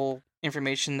archival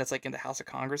information that's like in the House of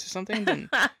Congress or something, then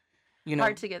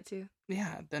hard to get to.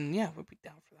 Yeah, then we'll be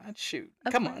down for that. Shoot,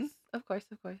 Of come course. on. Of course.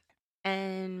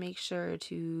 And make sure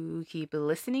to keep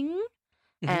listening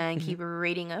and keep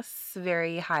rating us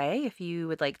very high if you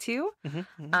would like to.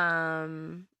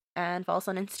 And follow us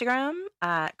on Instagram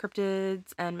at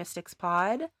Cryptids and Mystics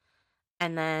Pod.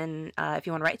 And then if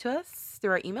you want to write to us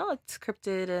through our email, it's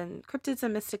cryptids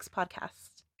and mystics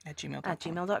podcast at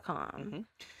gmail.com.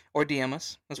 Or DM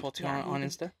us as well too on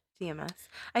Insta. DM us.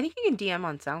 I think you can DM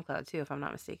on SoundCloud too, if I'm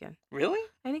not mistaken. Really?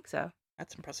 I think so.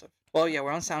 That's impressive. Well, yeah,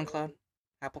 we're on SoundCloud,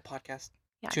 Apple Podcast.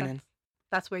 Yeah, Tune in.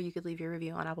 That's where you could leave your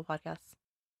review on Apple Podcasts.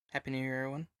 Happy New Year,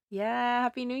 everyone. Yeah,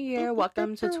 Happy New Year.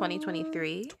 Welcome to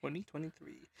 2023.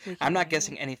 2023. We I'm not can-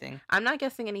 guessing anything. I'm not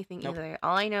guessing anything Nope. either.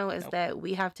 All I know is Nope. that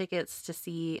we have tickets to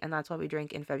see, and that's why we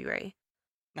drink in February.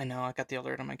 I know. I got the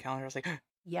alert on my calendar. I was like,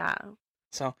 Yeah.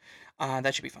 so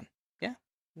that should be fun. Yeah.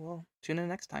 We'll tune in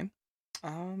next time.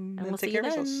 And And we'll take see you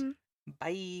care of yourselves. then.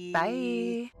 Bye.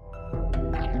 Bye.